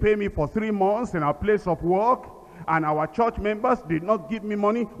 they didn't pay me for 3 months in our place of work, and our church members did not give me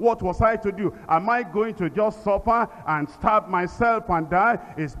money. What was I to do? Am I going to just suffer and starve myself and die?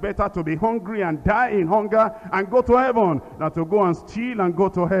 It's better to be hungry and die in hunger and go to heaven than to go and steal and go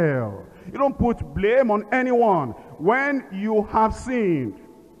to hell. You don't put blame on anyone when you have sinned.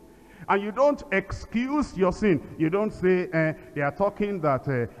 And you don't excuse your sin. You don't say, they are talking that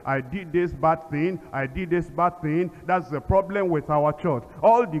I did this bad thing, I did this bad thing. That's the problem with our church.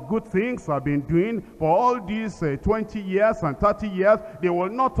 All the good things I've been doing for all these 20 years and 30 years, they will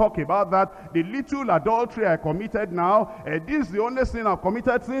not talk about that. The little adultery I committed now, this is the only sin I've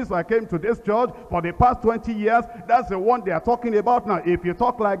committed since I came to this church for the past 20 years. That's the one they are talking about now. If you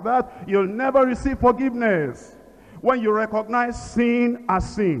talk like that, you'll never receive forgiveness. When you recognize sin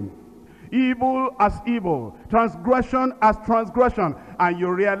as sin, evil as evil, transgression as transgression, and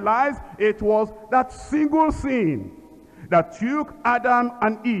you realize it was that single sin that took Adam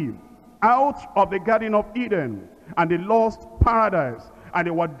and Eve out of the Garden of Eden, and they lost paradise, and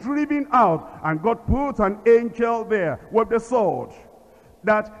they were driven out, and God put an angel there with the sword,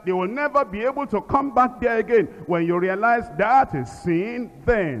 that they will never be able to come back there again. When you realize that is sin,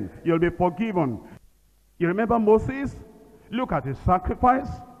 then you'll be forgiven. You remember Moses? Look at his sacrifice.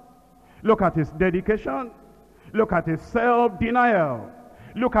 Look at his dedication. Look at his self-denial.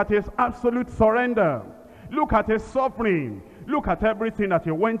 Look at his absolute surrender. Look at his suffering. Look at everything that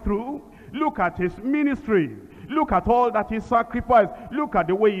he went through. Look at his ministry. Look at all that he sacrificed. Look at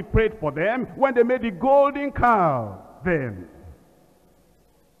the way he prayed for them when they made the golden calf. Then,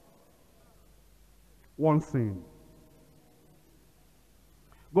 one sin.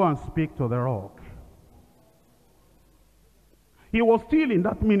 Go and speak to the rock. He was still in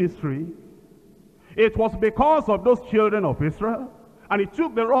that ministry. It was because of those children of Israel. And he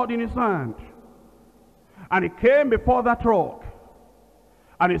took the rod in his hand. And he came before that rock.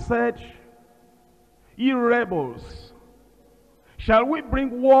 And he said, ye rebels, shall we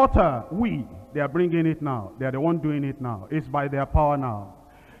bring water? They are bringing it now. They are the one doing it now. It's by their power now.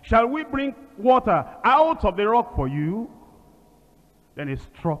 Shall we bring water out of the rock for you? Then he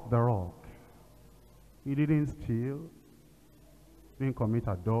struck the rock. He didn't steal. Didn't commit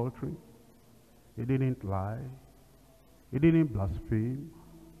adultery. He didn't lie. He didn't blaspheme.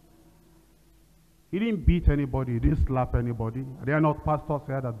 He didn't beat anybody. He didn't slap anybody. Are there not pastors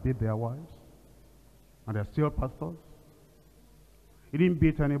here that beat their wives? And they're still pastors? He didn't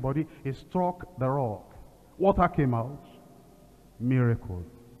beat anybody. He struck the rock. Water came out. Miracle.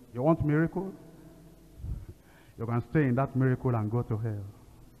 You want miracle? You can stay in that miracle and go to hell.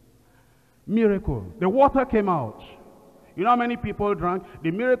 Miracle. The water came out. You know how many people drank?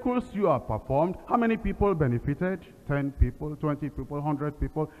 The miracles you have performed, how many people benefited? 10 people, 20 people, 100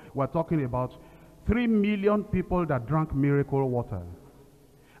 people. We're talking about 3 million people that drank miracle water.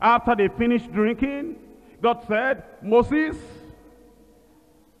 After they finished drinking, God said, Moses,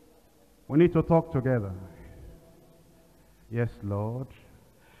 we need to talk together. Yes, Lord.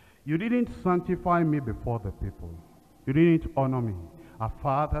 You didn't sanctify me before the people. You didn't honor me. Our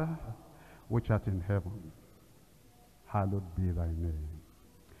Father, which art in heaven, hallowed be thy name.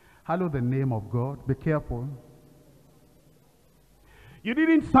 Hallow the name of God. Be careful. You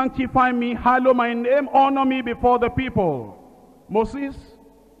didn't sanctify me, hallow my name, honor me before the people. Moses,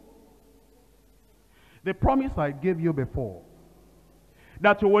 the promise I gave you before,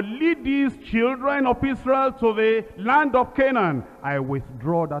 that you will lead these children of Israel to the land of Canaan, I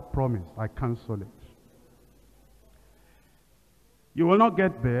withdraw that promise. I cancel it. You will not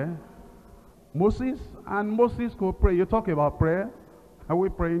get there. Moses could pray. You talk about prayer. Are we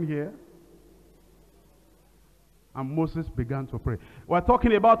praying here? And Moses began to pray. We're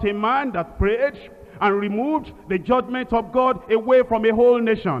talking about a man that prayed and removed the judgment of God away from a whole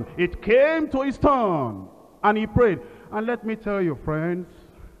nation. It came to his turn, and he prayed. And let me tell you, friends,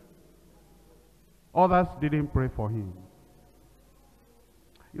 others didn't pray for him.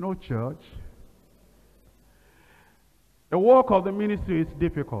 You know, church, the work of the ministry is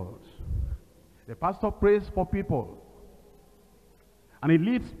difficult. The pastor prays for people, and he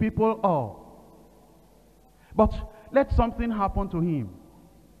leads people up. But let something happen to him,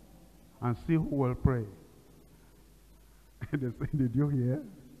 and see who will pray. They say, did you hear?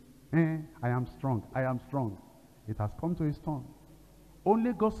 I am strong. I am strong. It has come to his turn.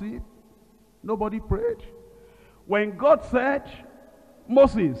 Only gossip. Nobody prayed. When God said,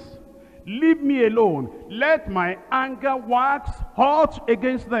 Moses, leave me alone. Let my anger wax hot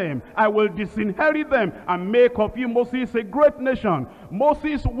against them. I will disinherit them and make of you, Moses, a great nation.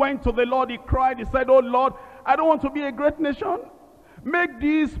 Moses went to the Lord. He cried. He said, oh Lord, I don't want to be a great nation. Make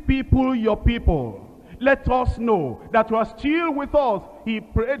these people your people. Let us know that you are still with us. He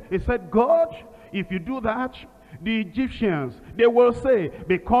prayed. He said, God, if you do that, the Egyptians, they will say,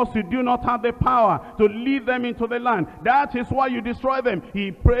 because you do not have the power to lead them into the land, that is why you destroy them.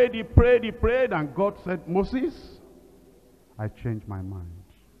 He prayed, he prayed, he prayed, and God said, Moses, I changed my mind.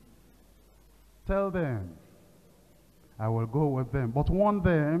 Tell them, I will go with them. But warn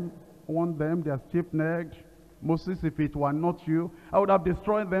them, they are stiff-necked. Moses, if it were not you, I would have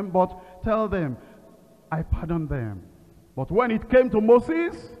destroyed them, but tell them, I pardon them. But when it came to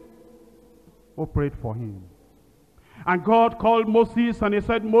Moses, who prayed for him? And God called Moses and he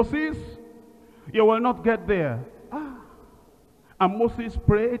said, Moses, you will not get there. And Moses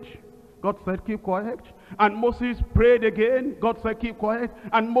prayed. God said, keep quiet. And Moses prayed again. God said, keep quiet.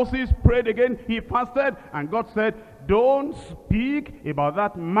 And Moses prayed again. He fasted. And God said, don't speak about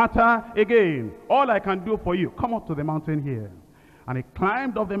that matter again. All I can do for you, come up to the mountain here. And he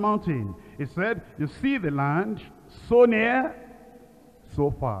climbed up the mountain. He said, you see the land so near,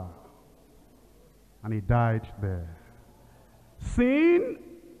 so far. And he died there. Sin,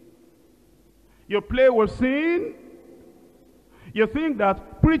 you play with sin. You think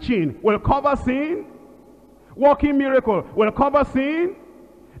that preaching will cover sin, working miracle will cover sin,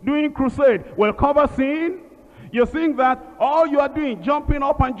 doing crusade will cover sin. You think that all you are doing, jumping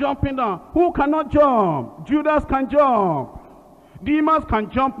up and jumping down. Who cannot jump? Judas can jump. Demas can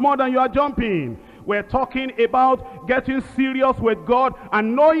jump more than you are jumping. We're talking about getting serious with God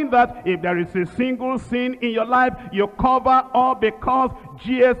and knowing that if there is a single sin in your life, you cover all, because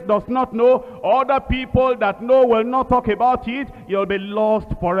Jesus does not know. Other people that know will not talk about it. You'll be lost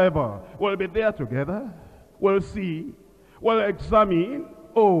forever. We'll be there together. We'll see. We'll examine.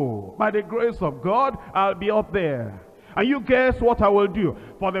 Oh, by the grace of God, I'll be up there. And you guess what I will do?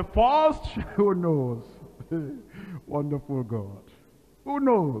 For the first, who knows? Wonderful God. Who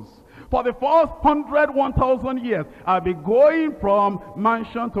knows? For the first 100, 1,000 years, I'll be going from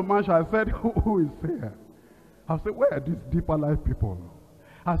mansion to mansion. I said, who is here? I'll say, where are these deeper life people?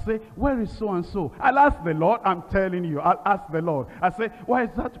 I'll say, where is so-and-so? I'll ask the Lord. I'm telling you, I'll ask the Lord. I'll say, where is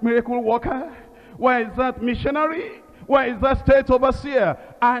that miracle worker? Where is that missionary? Where is that state overseer?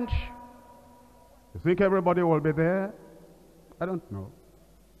 And you think everybody will be there? I don't know.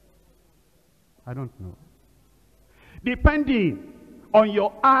 I don't know. Depending on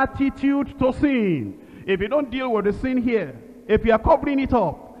your attitude to sin. If you don't deal with the sin here, if you are covering it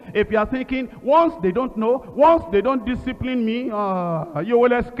up, if you are thinking, once they don't know, once they don't discipline me, you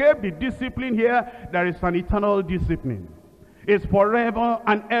will escape the discipline here. There is an eternal discipline. It's forever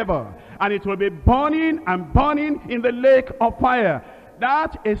and ever. And it will be burning and burning in the lake of fire.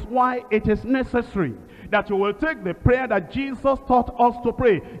 That is why it is necessary that you will take the prayer that Jesus taught us to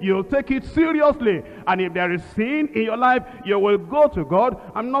pray. You'll take it seriously. And if there is sin in your life, you will go to God.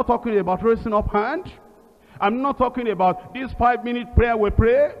 I'm not talking about raising up hand. I'm not talking about this 5-minute prayer we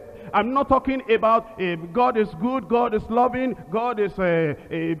pray. I'm not talking about God is good, God is loving, God is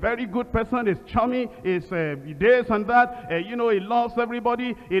a very good person, is charming, is this and that. You know, he loves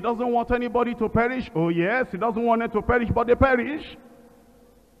everybody. He doesn't want anybody to perish. Oh yes, he doesn't want them to perish, but they perish.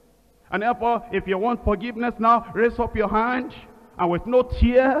 And therefore, if you want forgiveness now, raise up your hand, and with no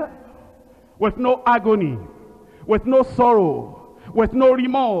tear, with no agony, with no sorrow, with no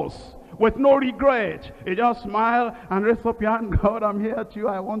remorse, with no regret, you just smile and raise up your hand. God, I'm here too.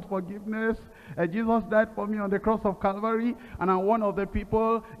 I want forgiveness. Jesus died for me on the cross of Calvary, and I'm one of the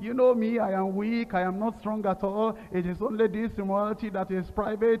people. You know me, I am weak, I am not strong at all. It is only this immorality that is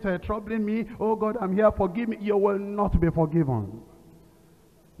private, troubling me. Oh God, I'm here, forgive me. You will not be forgiven.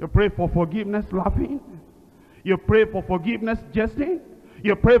 You pray for forgiveness laughing. You pray for forgiveness jesting.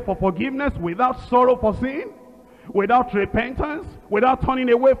 You pray for forgiveness without sorrow for sin, without repentance, without turning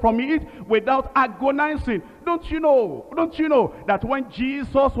away from it, without agonizing. Don't you know that when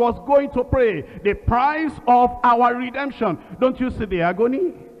Jesus was going to pray, the price of our redemption, don't you see the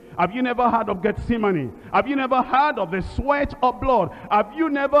agony? Have you never heard of Gethsemane? Have you never heard of the sweat of blood? Have you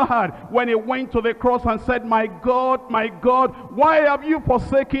never heard when he went to the cross and said, my God, why have you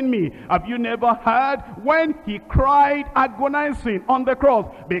forsaken me? Have you never heard when he cried agonizing on the cross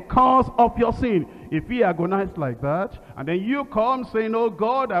because of your sin? If he agonized like that, and then you come saying, oh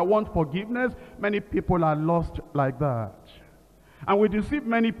God, I want forgiveness, many people are lost like that. And we deceive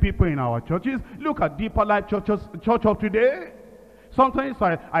many people in our churches. Look at Deeper Life church of today. Sometimes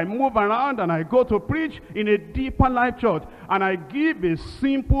I move around and I go to preach in a Deeper Life church, and I give a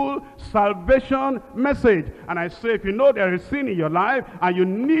simple salvation message. And I say, if you know there is sin in your life and you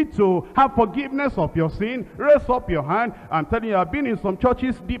need to have forgiveness of your sin, raise up your hand. I'm telling you, I've been in some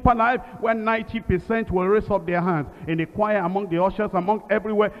churches, Deeper Life, where 90% will raise up their hands. In the choir, among the ushers, among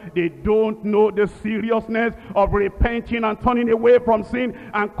everywhere, they don't know the seriousness of repenting and turning away from sin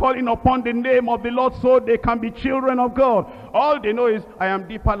and calling upon the name of the Lord so they can be children of God. All they know is, I am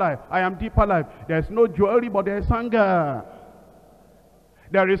Deeper Life. I am Deeper Life. There's no jewelry, but there's anger.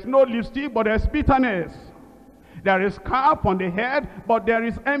 There is no lipstick, but there's bitterness. There is scarf on the head, but there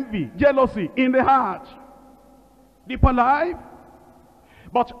is envy, jealousy in the heart. Deeper Life.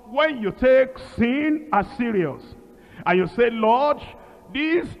 But when you take sin as serious, and you say, Lord,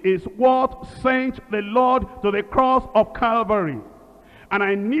 this is what sent the Lord to the cross of Calvary, and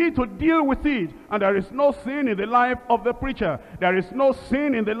I need to deal with it. And there is no sin in the life of the preacher. There is no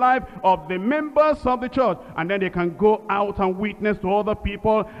sin in the life of the members of the church. And then they can go out and witness to other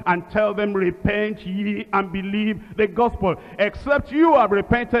people and tell them, repent ye and believe the gospel. Except you have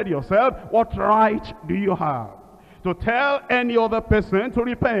repented yourself, what right do you have to tell any other person to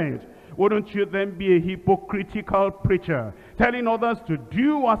repent? Wouldn't you then be a hypocritical preacher, telling others to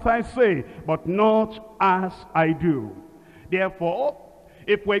do as I say, but not as I do? Therefore,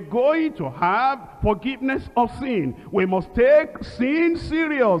 if we're going to have forgiveness of sin, we must take sin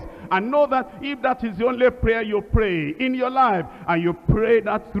serious and know that if that is the only prayer you pray in your life, and you pray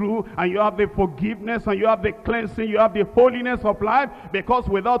that through, and you have the forgiveness, and you have the cleansing, you have the holiness of life, because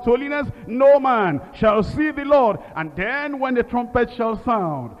without holiness no man shall see the Lord. And then when the trumpet shall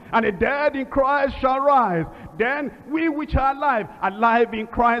sound, and the dead in Christ shall rise, then we which are alive, alive in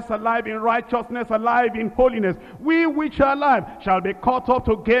Christ, alive in righteousness, alive in holiness, we which are alive shall be caught up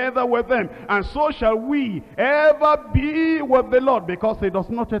together with them, and so shall we ever be with the Lord, because it does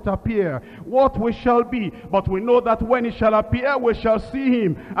not yet appear what we shall be, but we know that when it shall appear, we shall see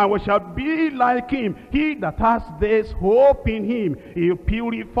him, and we shall be like him. He that has this hope in him, he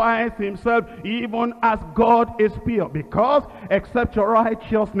purifies himself even as God is pure, because except your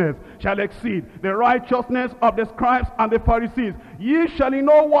righteousness shall exceed the righteousness of the scribes and the Pharisees, ye shall in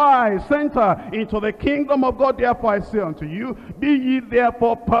no wise enter into the kingdom of God. Therefore I say unto you, be ye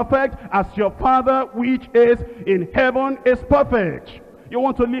therefore perfect, as your Father which is in heaven is perfect. You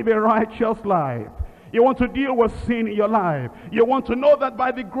want to live a righteous life. You want to deal with sin in your life. You want to know that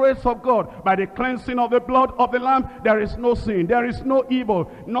by the grace of God, by the cleansing of the blood of the Lamb, there is no sin, there is no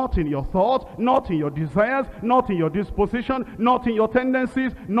evil, not in your thoughts, not in your desires, not in your disposition, not in your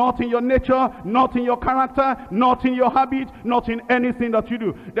tendencies, not in your nature, not in your character, not in your habit, not in anything that you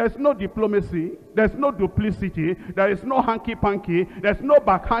do. There's no diplomacy, there's no duplicity, there is no hanky-panky, there's no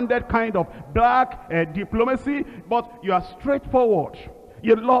backhanded kind of black diplomacy, but you are straightforward.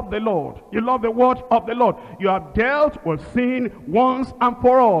 You love the Lord. You love the word of the Lord. You have dealt with sin once and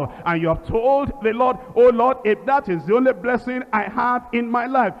for all. And you have told the Lord, oh Lord, if that is the only blessing I have in my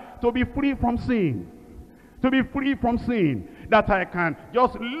life, to be free from sin. To be free from sin. That I can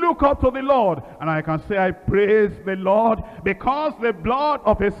just look up to the Lord and I can say, I praise the Lord, because the blood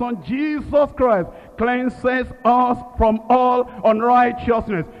of his son Jesus Christ cleanses us from all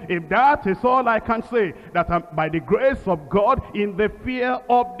unrighteousness. If that is all I can say, that I'm, by the grace of God, in the fear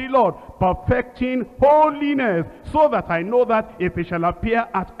of the Lord, perfecting holiness, so that I know that if it shall appear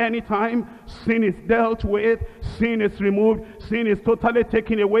at any time, sin is dealt with, sin is removed, sin is totally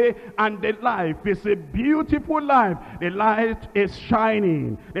taken away, and the life is a beautiful life. The light is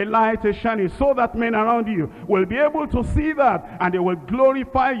shining. The light is shining so that men around you will be able to see that, and they will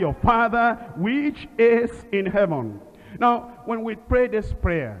glorify your Father which is in heaven. Now, when we pray this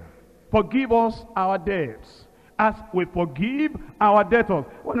prayer, forgive us our debts as we forgive our debtors,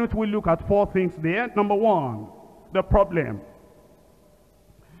 why don't we look at 4 things there? Number 1, the problem.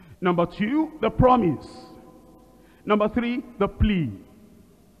 Number 2, the promise. Number 3, the plea.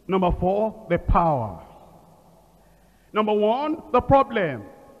 Number 4, the power. Number 1, the problem.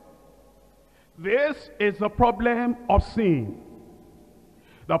 This is the problem of sin.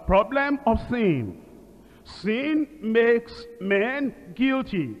 The problem of sin. Sin makes men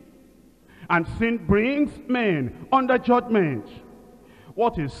guilty, and sin brings men under judgment.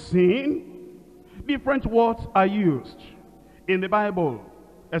 What is sin? Different words are used in the Bible,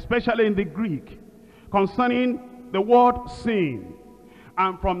 especially in the Greek, concerning the word sin.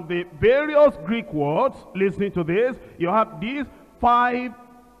 And from the various Greek words, listening to this, you have these 5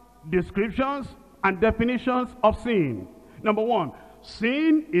 descriptions and definitions of sin. Number 1,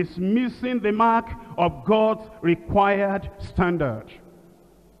 sin is missing the mark of God's required standard.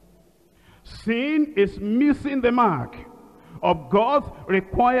 Sin is missing the mark of God's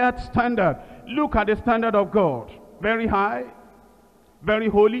required standard. Look at the standard of God. Very high, very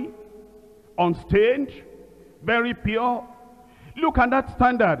holy, unstained, very pure. Look at that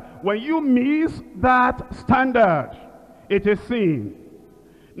standard. When you miss that standard, it is sin.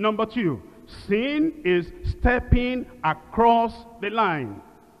 Number 2, sin is stepping across the line.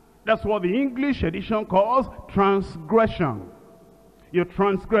 That's what the English edition calls transgression. You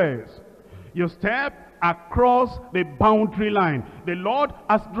transgress. You step across the boundary line. The Lord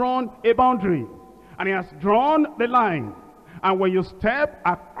has drawn a boundary, and he has drawn the line. And when you step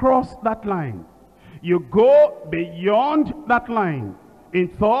across that line, you go beyond that line in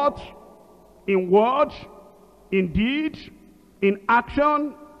thought, in word, in deed, in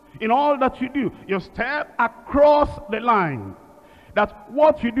action, in all that you do. You step across the line. That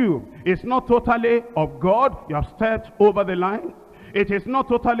what you do is not totally of God. You have stepped over the line. It is not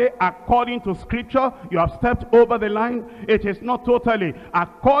totally according to Scripture. You have stepped over the line. It is not totally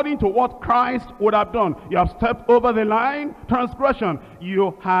according to what Christ would have done. You have stepped over the line. Transgression.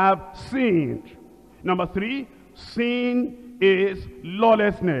 You have sinned. Number 3, sin is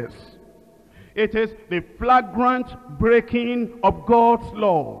lawlessness. It is the flagrant breaking of God's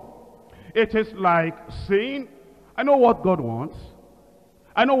law. It is like saying, I know what God wants.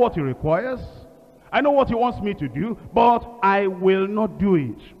 I know what he requires. I know what he wants me to do, but I will not do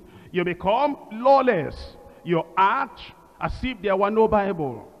it. You become lawless. You act as if there were no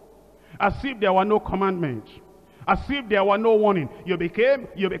Bible, as if there were no commandments, as if there were no warning. You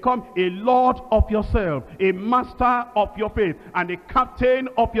become a lord of yourself, a master of your faith, and a captain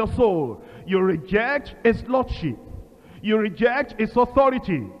of your soul. You reject his lordship. You reject his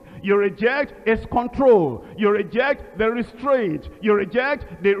authority. You reject his control. You reject the restraint. You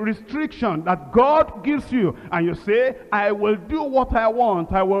reject the restriction that God gives you. And you say, I will do what I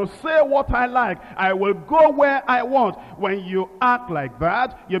want. I will say what I like. I will go where I want. When you act like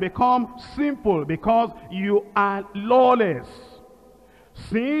that, you become sinful because you are lawless.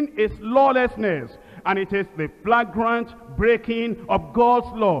 Sin is lawlessness. And it is the flagrant breaking of God's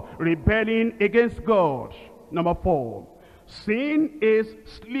law, rebelling against God. Number 4. Sin is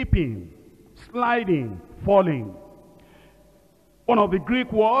slipping, sliding, falling. One of the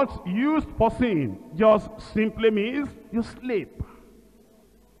Greek words used for sin just simply means you slip.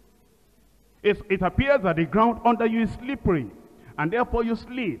 It appears that the ground under you is slippery, and therefore you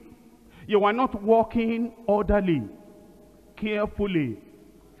slip. You are not walking orderly, carefully,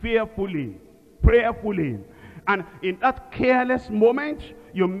 fearfully, prayerfully. And in that careless moment,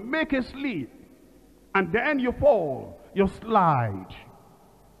 you make a slip, and then you fall. You slide.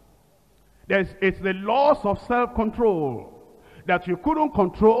 It's the loss of self-control, that you couldn't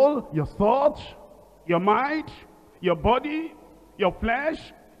control your thoughts, your mind, your body, your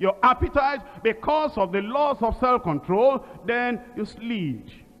flesh, your appetite. Because of the loss of self-control, then you slid.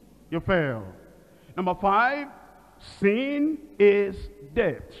 You fell. Number 5, sin is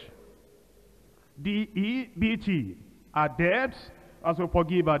debt. D-E-B-T. Our debts, as we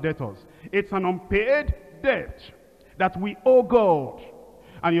forgive our debtors. It's an unpaid debt that we owe God.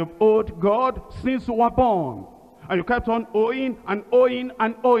 And you've owed God since you were born. And you kept on owing and owing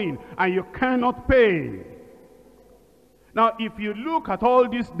and owing, and you cannot pay. Now, if you look at all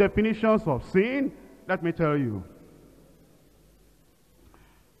these definitions of sin, let me tell you,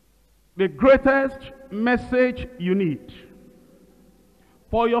 the greatest message you need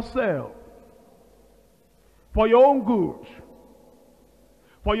for yourself, for your own good,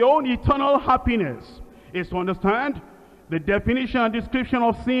 for your own eternal happiness, is to understand the definition and description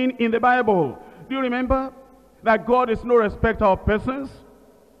of sin in the Bible. Do you remember that God is no respecter of persons?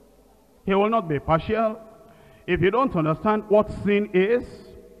 He will not be partial. If you don't understand what sin is,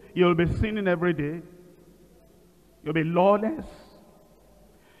 you'll be sinning every day. You'll be lawless.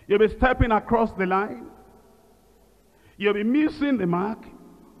 You'll be stepping across the line. You'll be missing the mark.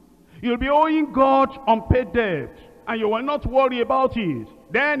 You'll be owing God unpaid debt, and you will not worry about it.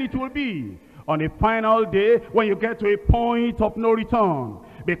 Then it will be on a final day when you get to a point of no return.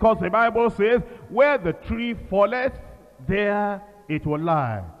 Because the Bible says, where the tree falleth, there it will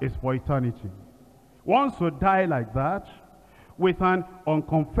lie. It's for eternity. Once you die like that, with an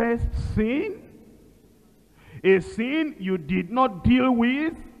unconfessed sin, a sin you did not deal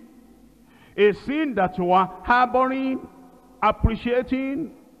with, a sin that you are harboring,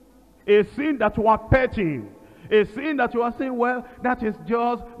 appreciating, a sin that you are petting, a sin that you are saying, well, that is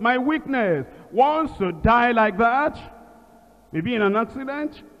just my weakness. Once you die like that, maybe in an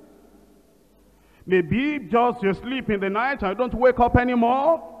accident, maybe just you sleep in the night and don't wake up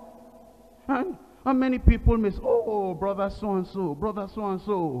anymore. And many people may say, oh, brother so-and-so, brother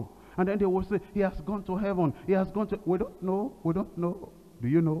so-and-so. And then they will say, he has gone to heaven. He has gone to... We don't know. We don't know. Do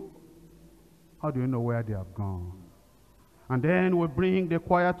you know? How do you know where they have gone? And then we bring the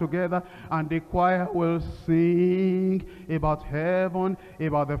choir together, and the choir will sing about heaven,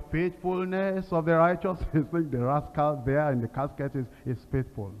 about the faithfulness of the righteous. They think the rascal there in the casket is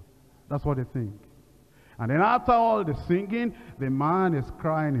faithful. That's what they think. And then after all the singing, the man is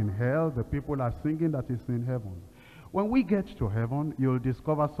crying in hell. The people are singing that he's in heaven. When we get to heaven, you'll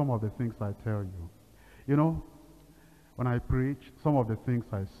discover some of the things I tell you. You know, when I preach, some of the things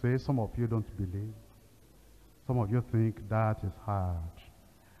I say, some of you don't believe. Some of you think that is hard.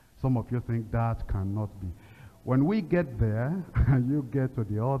 Some of you think that cannot be. When we get there, and you get to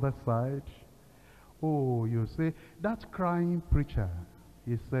the other side, oh, you say, that crying preacher,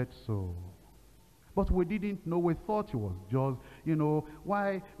 he said so. But we didn't know. We thought he was just, you know,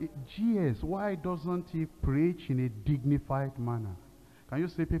 why doesn't he preach in a dignified manner? Can you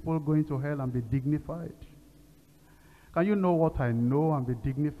see people going to hell and be dignified? Can you know what I know and be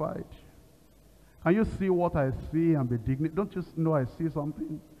dignified? Can you see what I see and be dignified? Don't you know I see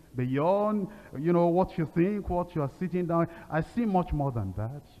something beyond, you know, what you think, what you are sitting down? I see much more than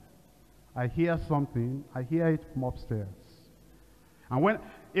that. I hear something. I hear it from upstairs. And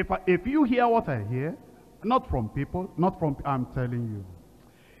if you hear what I hear, not from people, I'm telling you,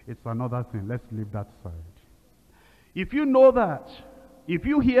 it's another thing. Let's leave that side. If you know that, if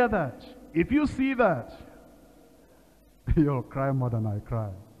you hear that, if you see that, you'll cry more than I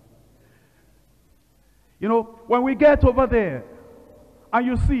cry. You know, when we get over there, and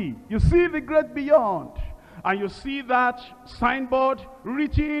you see the great beyond, and you see that signboard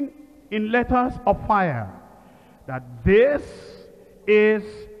written in letters of fire, that this is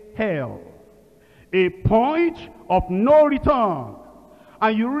hell, a point of no return,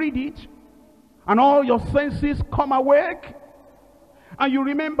 and you read it, and all your senses come awake, and you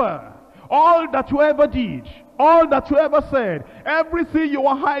remember all that you ever did, all that you ever said, everything you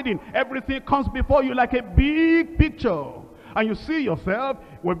were hiding, everything comes before you like a big picture. And you see yourself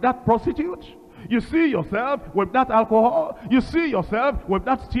with that prostitute. You see yourself with that alcohol. You see yourself with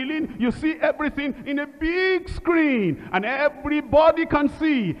that stealing. You see everything in a big screen. And everybody can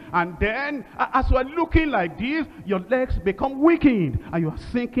see. And then, as you are looking like this, your legs become weakened. And you are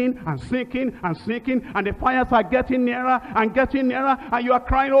sinking and sinking and sinking. And the fires are getting nearer and getting nearer. And you are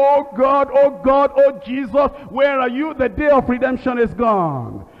crying, oh God, oh Jesus, where are you? The day of redemption is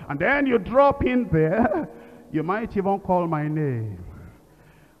gone. And then you drop in there. You might even call my name.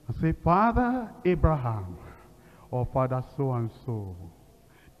 And say, Father Abraham, or Father so-and-so.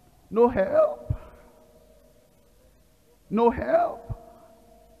 No help. No help.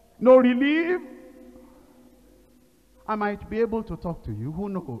 No relief. I might be able to talk to you. Who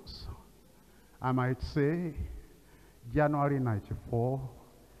knows? I might say, January 94,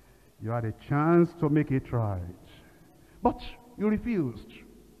 you had a chance to make it right. But you refused.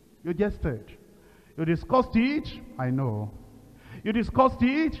 You jested. You discussed it. I know. You discussed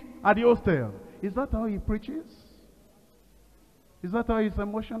it at the hostel. Is that how he preaches? Is that how he's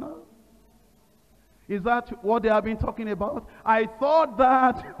emotional? Is that what they have been talking about? I thought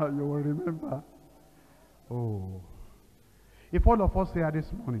that, you will remember, Oh, if all of us here this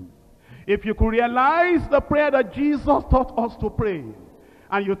morning, if you could realize the prayer that Jesus taught us to pray,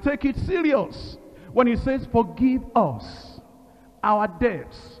 and you take it serious, when he says, forgive us our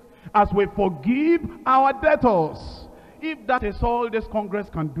debts, as we forgive our debtors, if that is all this Congress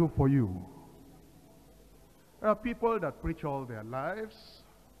can do for you. There are people that preach all their lives,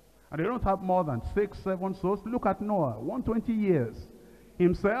 and they don't have more than 6, 7 souls. Look at Noah, 120 years.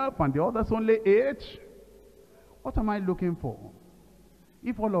 Himself and the others only 8. What am I looking for?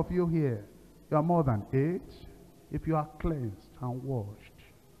 If all of you here, you are more than 8, if you are cleansed and washed,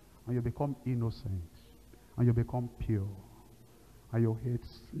 and you become innocent, and you become pure, and you hate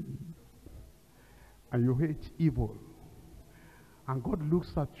sin, and you hate evil, and God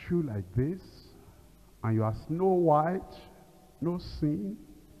looks at you like this, and you are snow white, no sin,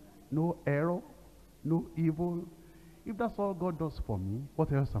 no error, no evil. If that's all God does for me,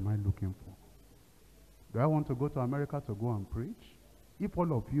 what else am I looking for? Do I want to go to America to go and preach? If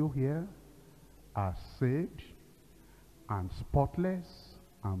all of you here are saved and spotless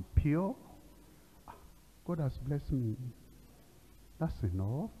and pure, God has blessed me. That's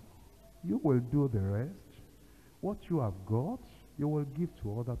enough. You will do the rest. What you have got, you will give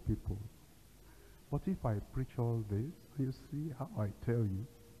to other people. But if I preach all this, you see how I tell you,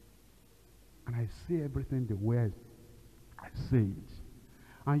 and I say everything the way I say it,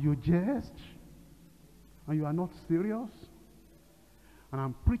 and you jest, and you are not serious, and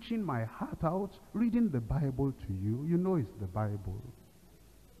I'm preaching my heart out, reading the Bible to you, you know it's the Bible,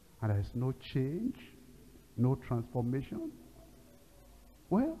 and there's no change, no transformation,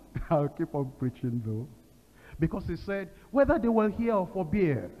 well, I'll keep on preaching though, because he said, whether they will hear or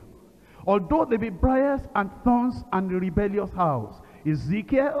forbear, although they be briars and thorns and a rebellious house,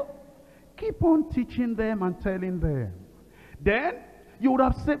 Ezekiel, keep on teaching them and telling them. Then you would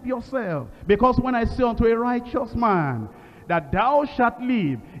have saved yourself. Because when I say unto a righteous man, that thou shalt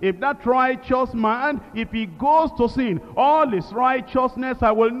live, if that righteous man, if he goes to sin, all his righteousness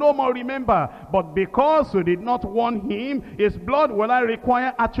I will no more remember. But because you did not want him, his blood will I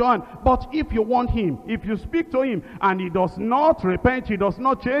require at your hand. But if you want him, if you speak to him, and he does not repent, he does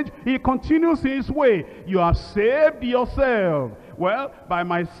not change, he continues his way, you have saved yourself. Well, by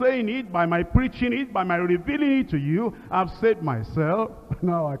my saying it, by my preaching it, by my revealing it to you, I've saved myself.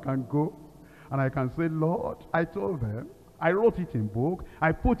 Now I can go and I can say, Lord, I told them, I wrote it in book,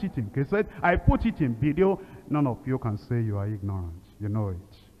 I put it in cassette, I put it in video. None of you can say you are ignorant. You know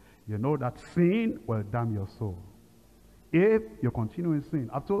it. You know that sin will damn your soul. If you continue in sin,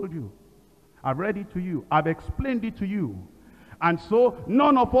 I've told you. I've read it to you. I've explained it to you. And so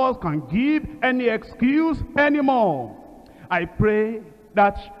none of us can give any excuse anymore. I pray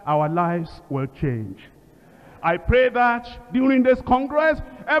that our lives will change. I pray that during this Congress,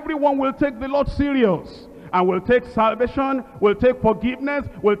 everyone will take the Lord serious. And will take salvation, will take forgiveness,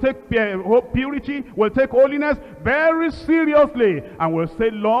 will take purity, will take holiness very seriously. And will say,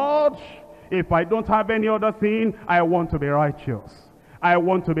 Lord, if I don't have any other thing, I want to be righteous. I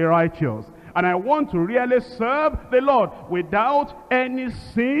want to be righteous. And I want to really serve the Lord without any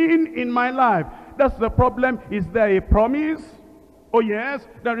sin in my life. That's the problem. Is there a promise? Oh yes,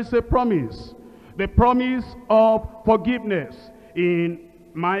 there is a promise. The promise of forgiveness. In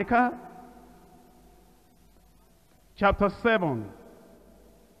Micah chapter 7.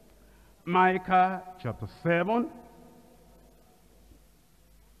 Micah chapter 7.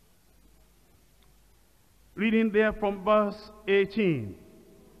 Reading there from verse 18.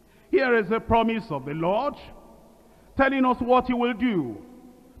 Here is the promise of the Lord, telling us what he will do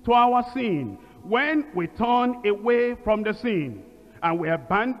to our sin when we turn away from the sin and we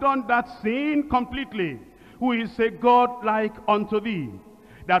abandon that sin completely. Who is a God like unto thee,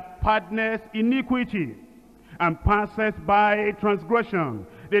 that pardoneth iniquity, and passeth by transgression,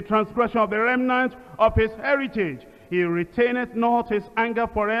 the transgression of the remnant of his heritage. He retaineth not his anger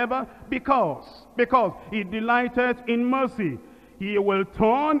forever, because he delighteth in mercy. He will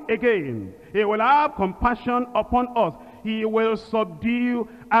turn again. He will have compassion upon us. He will subdue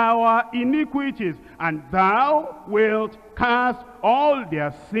our iniquities, and thou wilt cast all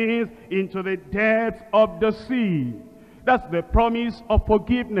their sins into the depths of the sea. That's the promise of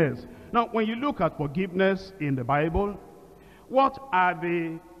forgiveness. Now, when you look at forgiveness in the Bible, what are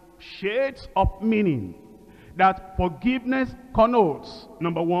the shades of meaning that forgiveness connotes?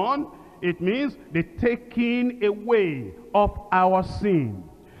 Number one, it means the taking away of our sin.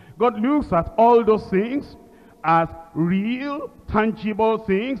 God looks at all those things as real, tangible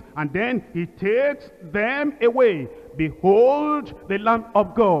things, and then he takes them away. behold the Lamb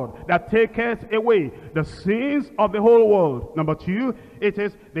of God that taketh away the sins of the whole world. Number 2, it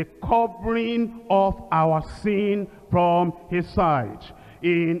is the covering of our sin from his sight.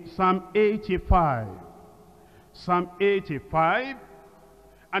 In Psalm 85,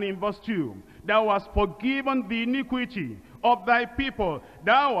 and in verse 2, thou hast forgiven the iniquity of thy people,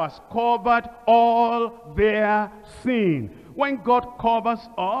 thou hast covered all their sin. When God covers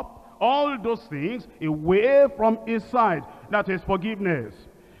up all those things away from his side, that is forgiveness.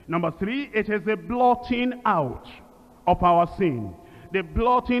 Number 3, it is the blotting out of our sin. The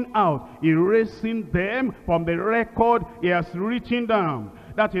blotting out, erasing them from the record he has written down.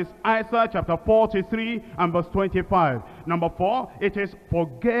 That is Isaiah chapter 43 and verse 25. Number 4, it is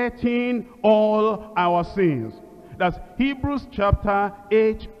forgetting all our sins. That's Hebrews chapter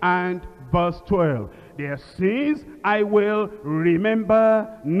 8 and verse 12. Their sins I will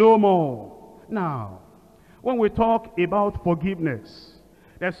remember no more. Now, when we talk about forgiveness,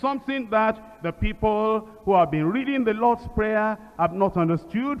 there's something that the people who have been reading the Lord's Prayer have not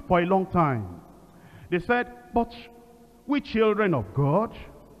understood for a long time. They said, but we children of God,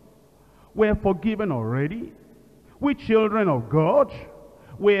 we're forgiven already. We children of God,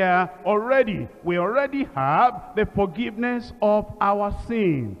 we already have the forgiveness of our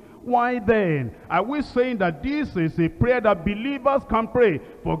sin. Why then are we saying that this is a prayer that believers can pray?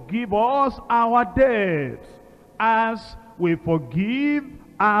 Forgive us our debts as we forgive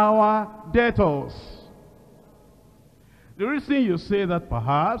our debtors. The reason you say that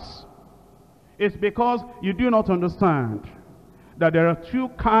perhaps is because you do not understand that there are 2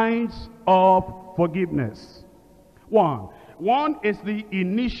 kinds of forgiveness. One is the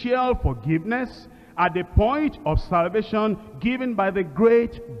initial forgiveness at the point of salvation given by the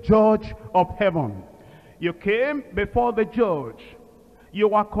great judge of heaven. You came before the judge. You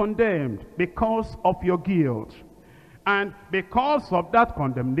were condemned because of your guilt. And because of that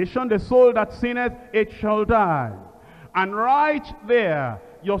condemnation, the soul that sinneth, it shall die. And right there,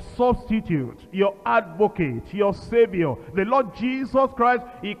 your substitute, your advocate, your Savior, the Lord Jesus Christ,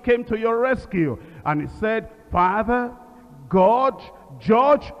 he came to your rescue. And he said, Father, God,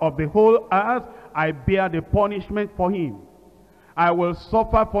 judge of the whole earth, I bear the punishment for him. I will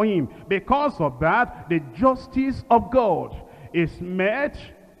suffer for him. Because of that, the justice of God is met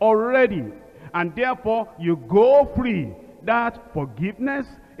already. And therefore, you go free. That forgiveness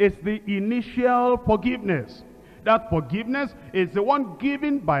is the initial forgiveness. That forgiveness is the one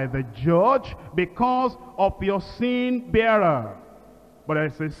given by the judge because of your sin bearer. But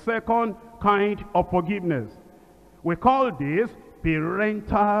there's a second kind of forgiveness. We call this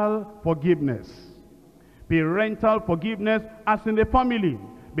parental forgiveness. Parental forgiveness as in the family,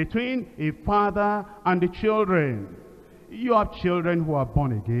 between a father and the children. You have children who are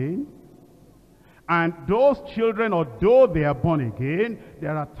born again. And those children, although they are born again,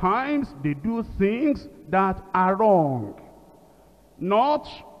 there are times they do things that are wrong. Not,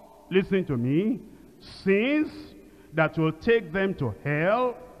 listen to me, sins that will take them to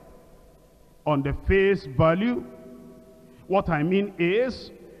hell on the face value. What I mean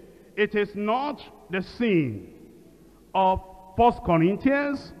is, it is not the sin of 1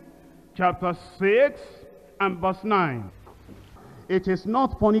 Corinthians chapter 6 and verse 9. It is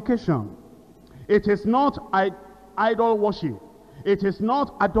not fornication. It is not idol worship. It is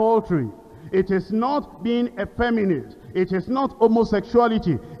not adultery. It is not being effeminate. It is not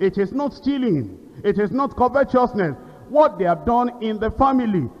homosexuality. It is not stealing. It is not covetousness. What they have done in the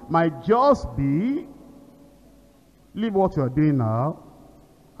family might just be, leave what you are doing now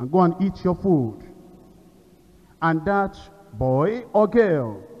and go and eat your food. And that boy or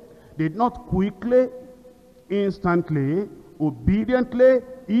girl did not quickly, instantly, obediently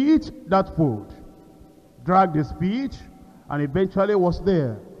eat that food, dragged his speech, and eventually was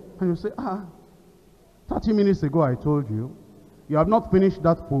there. And you say, 30 minutes ago I told you, you have not finished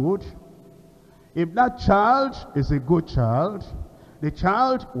that food. If that child is a good child, the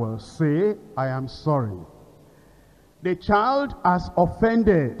child will say, I am sorry. The child has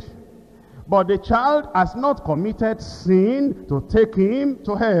offended, but the child has not committed sin to take him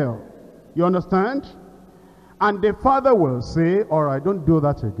to hell. You understand? And the father will say, all right, don't do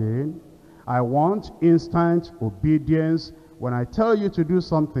that again. I want instant obedience. When I tell you to do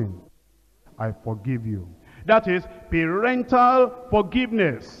something, I forgive you. That is parental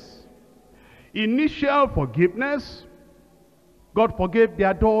forgiveness. Initial forgiveness, God forgave the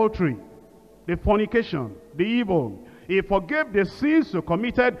adultery, the fornication, the evil. He forgave the sins you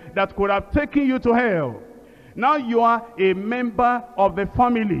committed that could have taken you to hell. Now you are a member of the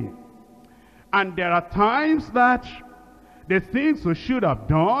family. And there are times that the things you should have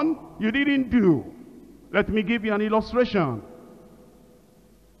done, you didn't do. Let me give you an illustration.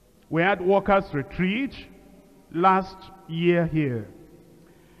 We had workers' retreat last year here.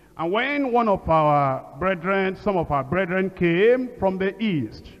 And when one of our brethren, some of our brethren came from the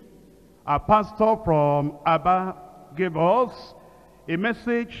east, our pastor from Abba gave us a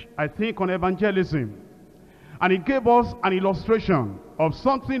message, I think, on evangelism. And he gave us an illustration of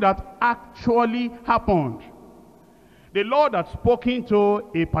something that actually happened. The Lord had spoken to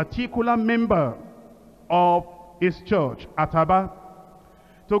a particular member of his church at Abba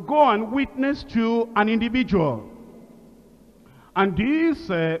to go and witness to an individual. And this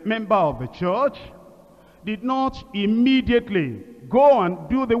member of the church did not immediately go and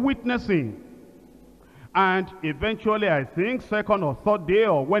do the witnessing. And eventually, I think, second or third day,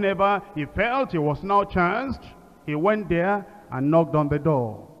 or whenever he felt he was now chanced, he went there and knocked on the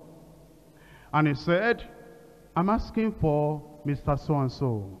door. And he said, I'm asking for Mr.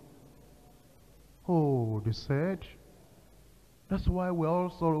 So-and-so. Oh, they said, that's why we're all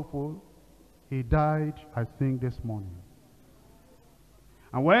sorrowful. He died, I think, this morning.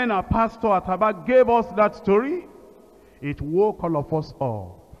 And when our pastor at Abba gave us that story, it woke all of us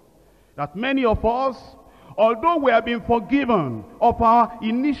up. That many of us, although we have been forgiven of our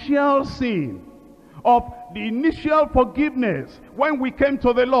initial sin, of the initial forgiveness when we came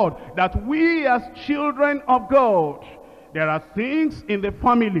to the Lord, that we as children of God, there are things in the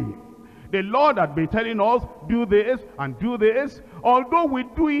family. The Lord had been telling us, do this and do this, although we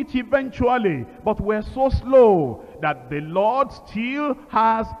do it eventually, but we're so slow that the Lord still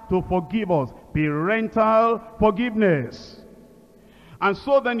has to forgive us. Parental forgiveness. And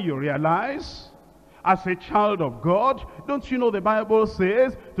so then you realize, as a child of God, don't you know the Bible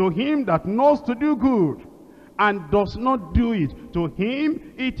says, to him that knows to do good and does not do it, to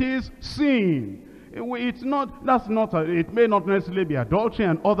him it is sin. It's not, it may not necessarily be adultery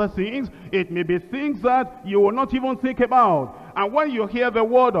and other things. It may be things that you will not even think about. And when you hear the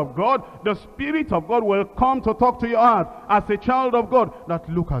word of God, the Spirit of God will come to talk to your heart as a child of God. That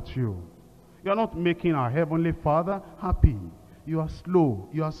look at you. You're not making our Heavenly Father happy. You are slow,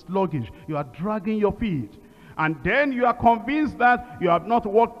 you are sluggish, you are dragging your feet. And then you are convinced that you have not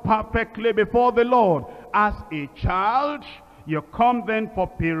walked perfectly before the Lord. As a child, you come then for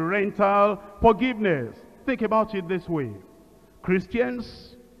parental forgiveness. Think about it this way.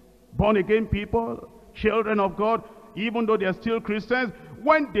 Christians, born-again people, children of God, even though they are still Christians,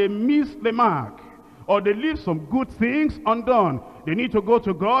 when they miss the mark, or they leave some good things undone, they need to go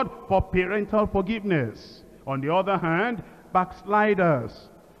to God for parental forgiveness. On the other hand, backsliders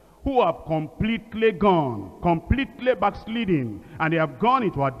who have completely gone, completely backsliding, and they have gone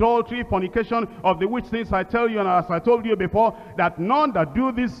into adultery, fornication, of the which things I tell you, and as I told you before, that none that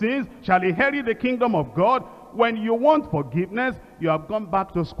do these things shall inherit the kingdom of God. When you want forgiveness, you have gone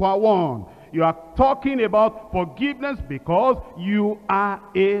back to square one. You are talking about forgiveness because you are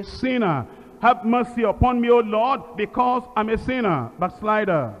a sinner. Have mercy upon me, O Lord, because I'm a sinner.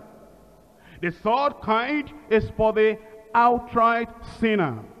 Backslider. The third kind is for the outright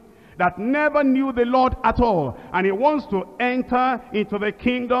sinner that never knew the Lord at all, and he wants to enter into the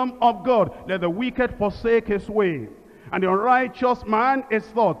kingdom of God. Let the wicked forsake his way, and the unrighteous man his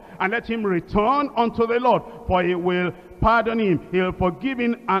thought, and let him return unto the Lord, for he will pardon him. He will forgive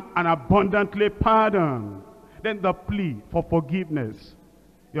him and abundantly pardon. Then the plea for forgiveness.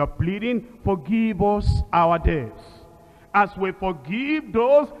 You're pleading, forgive us our debts, as we forgive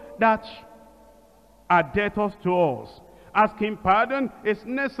those that are debtors to us. Asking pardon is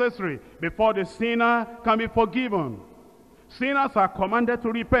necessary before the sinner can be forgiven. Sinners are commanded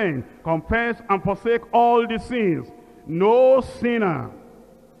to repent, confess, and forsake all the sins. No sinner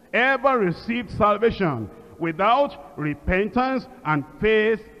ever received salvation without repentance and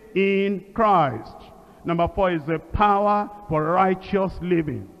faith in Christ. Number 4 is the power for righteous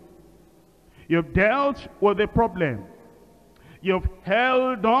living. You've dealt with the problem. You've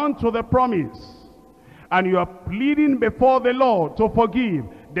held on to the promise. And you are pleading before the Lord to forgive.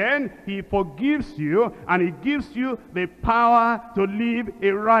 Then he forgives you, and he gives you the power to live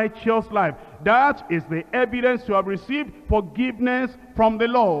a righteous life. That is the evidence you have received forgiveness from the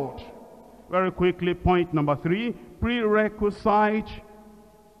Lord. Very quickly, point number 3, prerequisite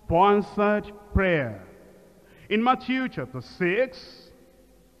for answered prayer. In Matthew chapter 6,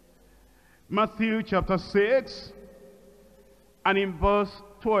 and in verse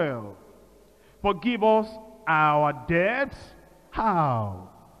 12, forgive us our debts. How?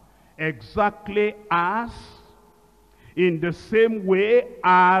 Exactly as, in the same way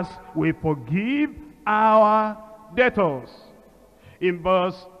as we forgive our debtors. In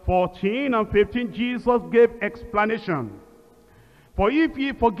verse 14 and 15, Jesus gave explanation. For if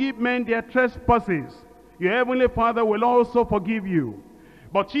ye forgive men their trespasses, your heavenly Father will also forgive you.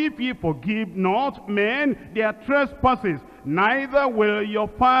 But if ye forgive not men their trespasses, neither will your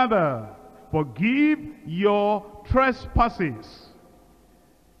Father forgive your trespasses.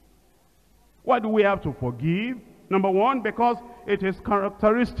 Why do we have to forgive? Number one, because it is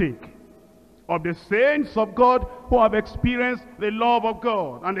characteristic of the saints of God who have experienced the love of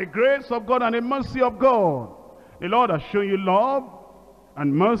God and the grace of God and the mercy of God. The Lord has shown you love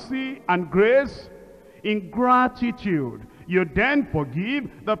and mercy and grace in gratitude. You then forgive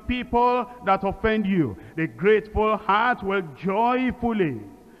the people that offend you. The grateful heart will joyfully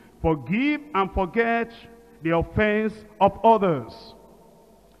forgive and forget the offense of others.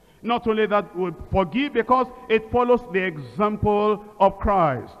 Not only that, we forgive because it follows the example of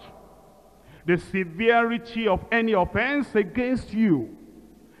Christ. The severity of any offense against you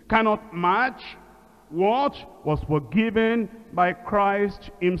cannot match what was forgiven by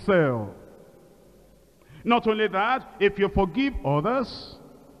Christ himself. Not only that, if you forgive others,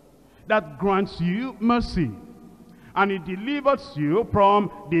 that grants you mercy, and it delivers you from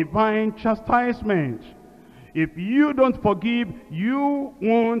divine chastisement. If you don't forgive, you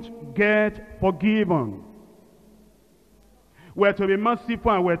won't get forgiven. We're to be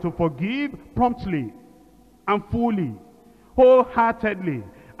merciful and we're to forgive promptly and fully, wholeheartedly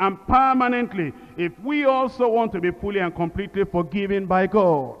and permanently, if we also want to be fully and completely forgiven by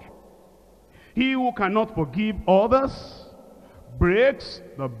God. He who cannot forgive others breaks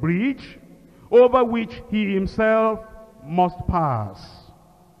the bridge over which he himself must pass.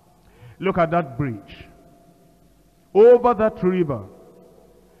 Look at that bridge. Over that river.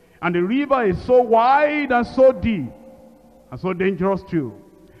 And the river is so wide and so deep and so dangerous too,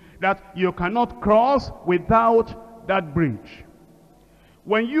 that you cannot cross without that bridge.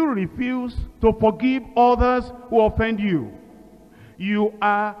 When you refuse to forgive others who offend you, you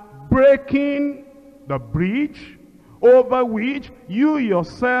are breaking the bridge over which you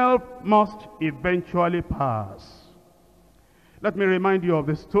yourself must eventually pass. Let me remind you of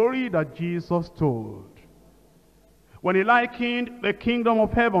the story that Jesus told when he likened the kingdom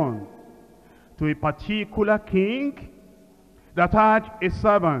of heaven to a particular king that had a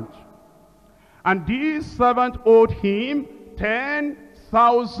servant. And this servant owed him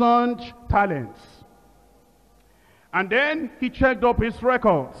 10,000 talents. And then he checked up his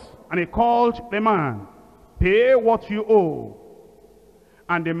records and he called the man, "Pay what you owe."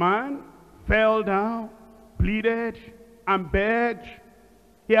 And the man fell down, pleaded and begged.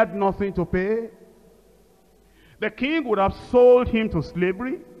 He had nothing to pay. The king would have sold him to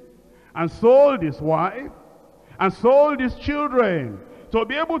slavery and sold his wife and sold his children to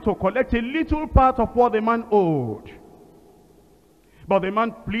be able to collect a little part of what the man owed. But the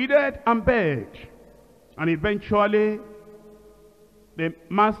man pleaded and begged, and eventually the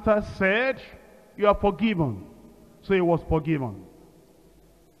master said, "You are forgiven." So he was forgiven.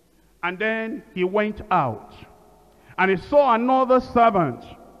 And then he went out and he saw another servant.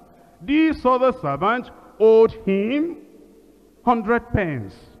 This other servant owed him 100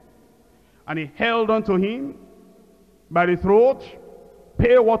 pence. And he held on to him by the throat,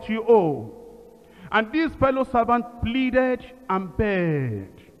 "Pay what you owe." And this fellow servant pleaded and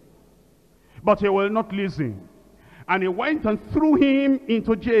begged, but he will not listen. And he went and threw him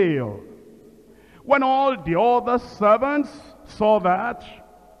into jail. When all the other servants saw that,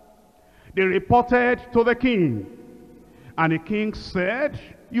 they reported to the king. And the king said,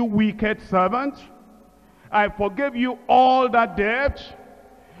 "You wicked servant, I forgave you all that debt,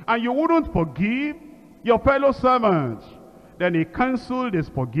 and you wouldn't forgive your fellow servant." Then he canceled his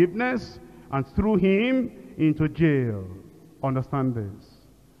forgiveness and threw him into jail. Understand this.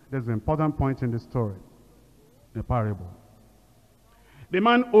 There's an important point in the story, the parable. The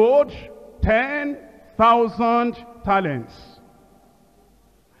man owed 10,000 talents.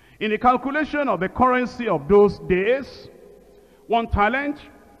 In the calculation of the currency of those days, 1 talent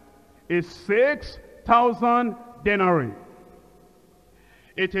is 6,000 denarii.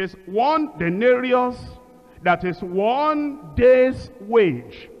 It is 1 denarius, that is 1 day's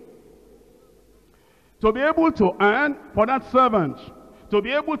wage. To be able to earn, for that servant, to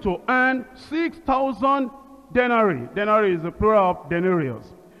be able to earn 6,000 denarii. Denarii is the plural of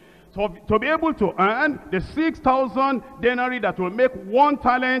denarius. So to be able to earn the 6,000 denarii that will make 1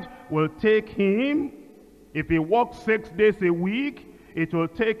 talent will take him, if he works 6 days a week, it will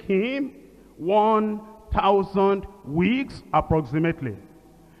take him 1,000 weeks approximately.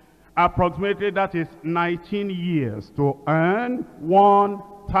 Approximately, that is 19 years to earn 1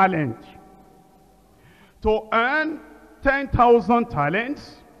 talent. To earn 10,000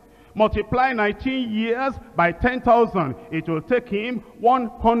 talents Multiply 19 years by 10,000. It will take him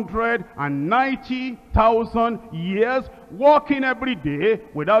 190,000 years working every day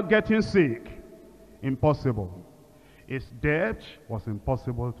without getting sick. Impossible. His debt was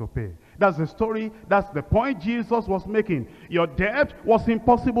impossible to pay. That's the story, that's the point Jesus was making. Your debt was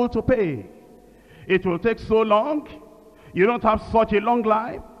impossible to pay. It will take so long. You don't have such a long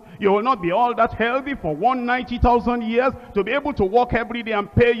life. You will not be all that healthy for 190,000 years to be able to walk every day and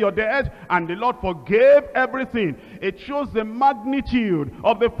pay your debt. And the Lord forgave everything. It shows the magnitude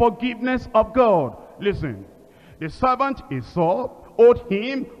of the forgiveness of God. Listen, the servant Esau owed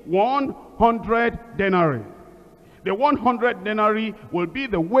him 100 denarii. The 100 denarii will be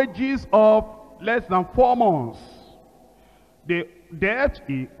the wages of less than 4 months. The debt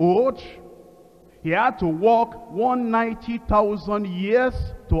he owed, he had to work 190,000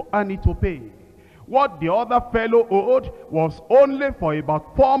 years to earn it to pay. What the other fellow owed was only for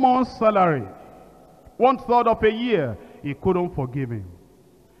about 4 months' salary. 1/3 of a year, he couldn't forgive him.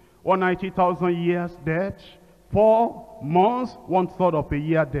 190,000 years debt, 4 months, 1/3 of a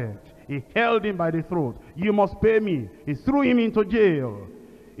year debt. He held him by the throat. You must pay me. He threw him into jail.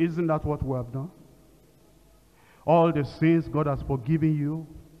 Isn't that what we have done? All the sins God has forgiven you,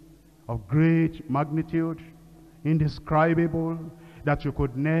 of great magnitude, indescribable, that you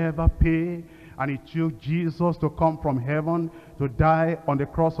could never pay, and it took Jesus to come from heaven to die on the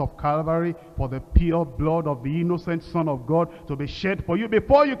cross of Calvary for the pure blood of the innocent Son of God to be shed for you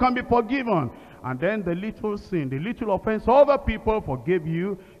before you can be forgiven. And then the little sin, the little offense other people forgave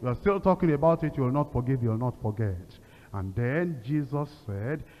you, you are still talking about it, you will not forgive, you will not forget. And then Jesus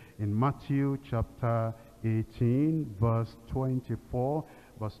said in Matthew chapter 18, verse 24,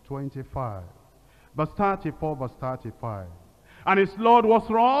 verse 25, verse 34, verse 35. And his Lord was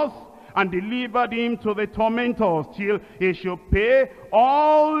wroth, and delivered him to the tormentors till he should pay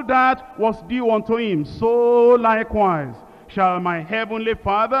all that was due unto him. So likewise shall my heavenly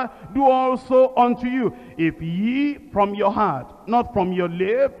Father do also unto you, if ye from your heart, not from your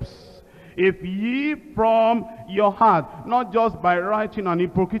lips, if ye from your heart, not just by writing an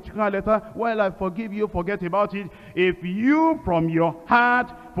hypocritical letter, well, I forgive you, forget about it. If you from your heart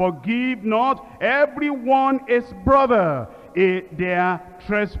forgive not everyone his brother their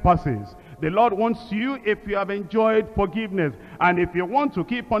trespasses. The Lord wants you, if you have enjoyed forgiveness, and if you want to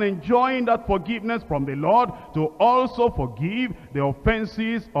keep on enjoying that forgiveness from the Lord, to also forgive the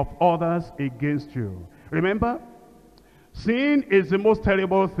offenses of others against you. Remember, sin is the most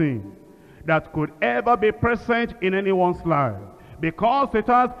terrible thing that could ever be present in anyone's life, because it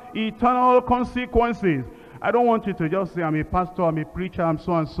has eternal consequences. I don't want you to just say, I'm a pastor, I'm a preacher, I'm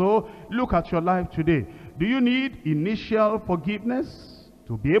so and so. Look at your life today. Do you need initial forgiveness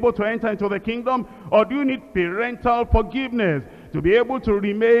to be able to enter into the kingdom? Or do you need parental forgiveness to be able to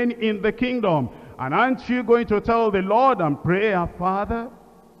remain in the kingdom? And aren't you going to tell the Lord and pray, Our Father,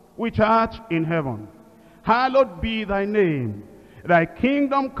 which art in heaven, hallowed be thy name. Thy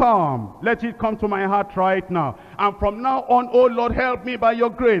kingdom come. Let it come to my heart right now. And from now on, oh Lord, help me by your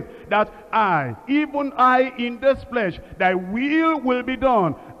grace, that I, even I in this flesh, thy will be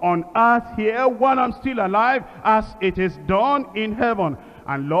done on earth here while I'm still alive, as it is done in heaven.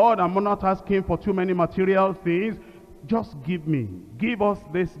 And Lord, I'm not asking for too many material things. Just give us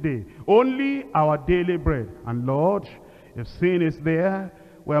this day only our daily bread. And Lord, if sin is there,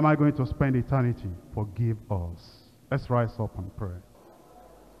 where am I going to spend eternity? Forgive us. Let's rise up and pray.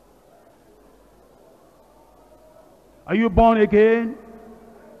 Are you born again?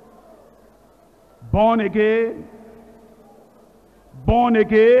 Born again? Born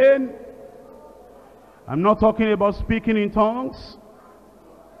again? I'm not talking about speaking in tongues.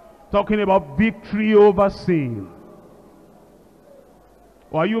 Talking about victory over sin.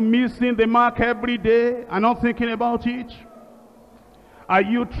 Or are you missing the mark every day and not thinking about it? Are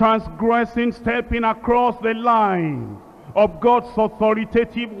you transgressing, stepping across the line of God's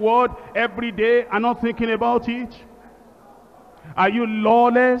authoritative word every day and not thinking about it? Are you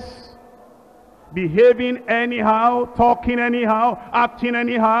lawless, behaving anyhow, talking anyhow, acting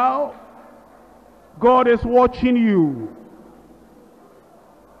anyhow? God is watching you.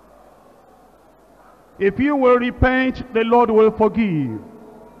 If you will repent, the Lord will forgive.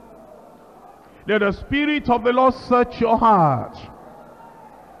 Let the Spirit of the Lord search your heart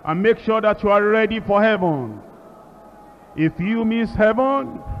and make sure that you are ready for heaven. If you miss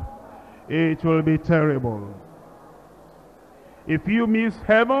heaven, it will be terrible. If you miss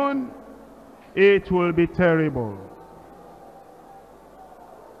heaven, it will be terrible.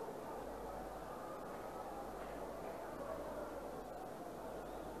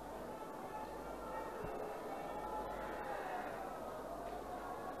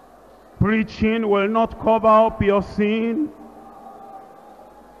 Preaching will not cover up your sin.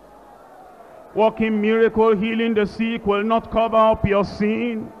 Working miracle, healing the sick will not cover up your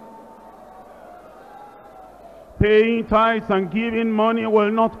sin. Paying tithes and giving money will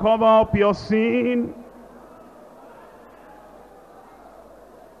not cover up your sin.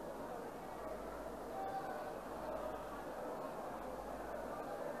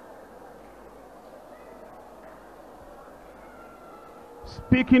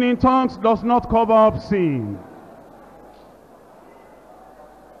 Speaking in tongues does not cover up sin.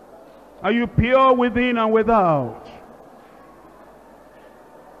 Are you pure within and without?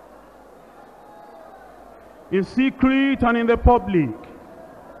 In secret and in the public.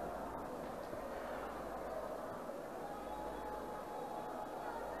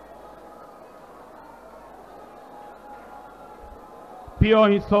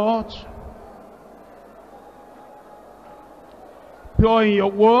 Pure in thought. Pure in your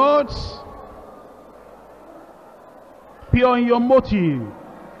words. Pure in your motive.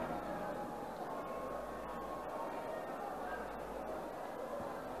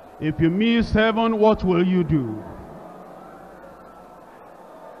 If you miss heaven, what will you do?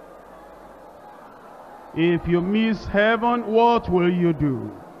 If you miss heaven, what will you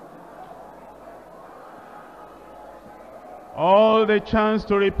do? All the chance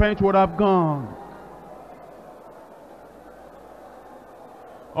to repent would have gone.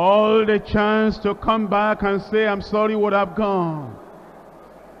 All the chance to come back and say, I'm sorry, would have gone.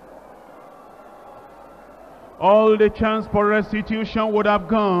 All the chance for restitution would have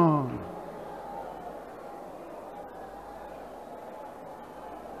gone.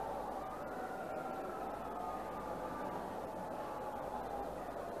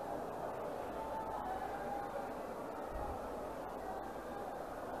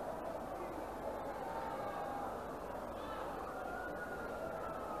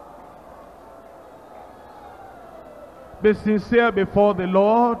 Be sincere before the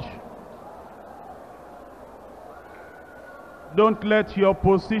Lord. Don't let your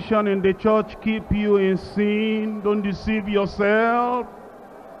position in the church keep you in sin. Don't deceive yourself.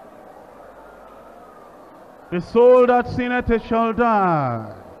 The soul that sinneth it shall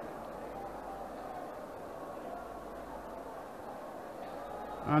die.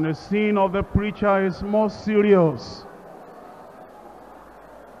 And the sin of the preacher is more serious.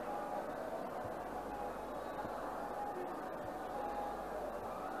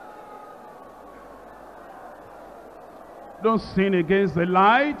 Don't sin against the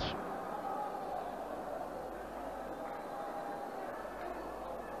light.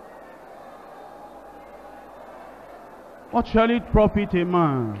 What shall it profit a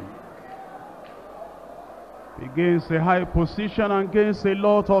man? He gains a high position and gains a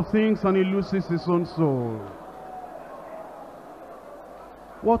lot of things, and he loses his own soul.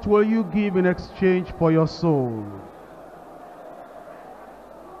 What will you give in exchange for your soul?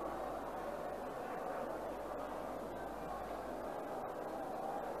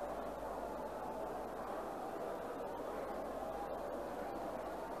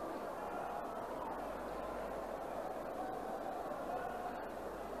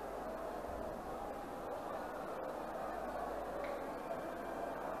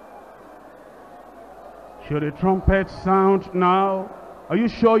 Should the trumpet sound now? Are you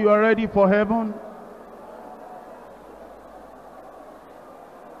sure you are ready for heaven?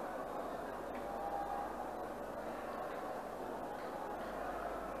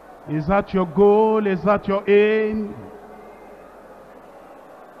 Is that your goal? Is that your aim?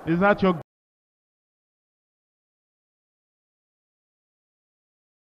 Is that your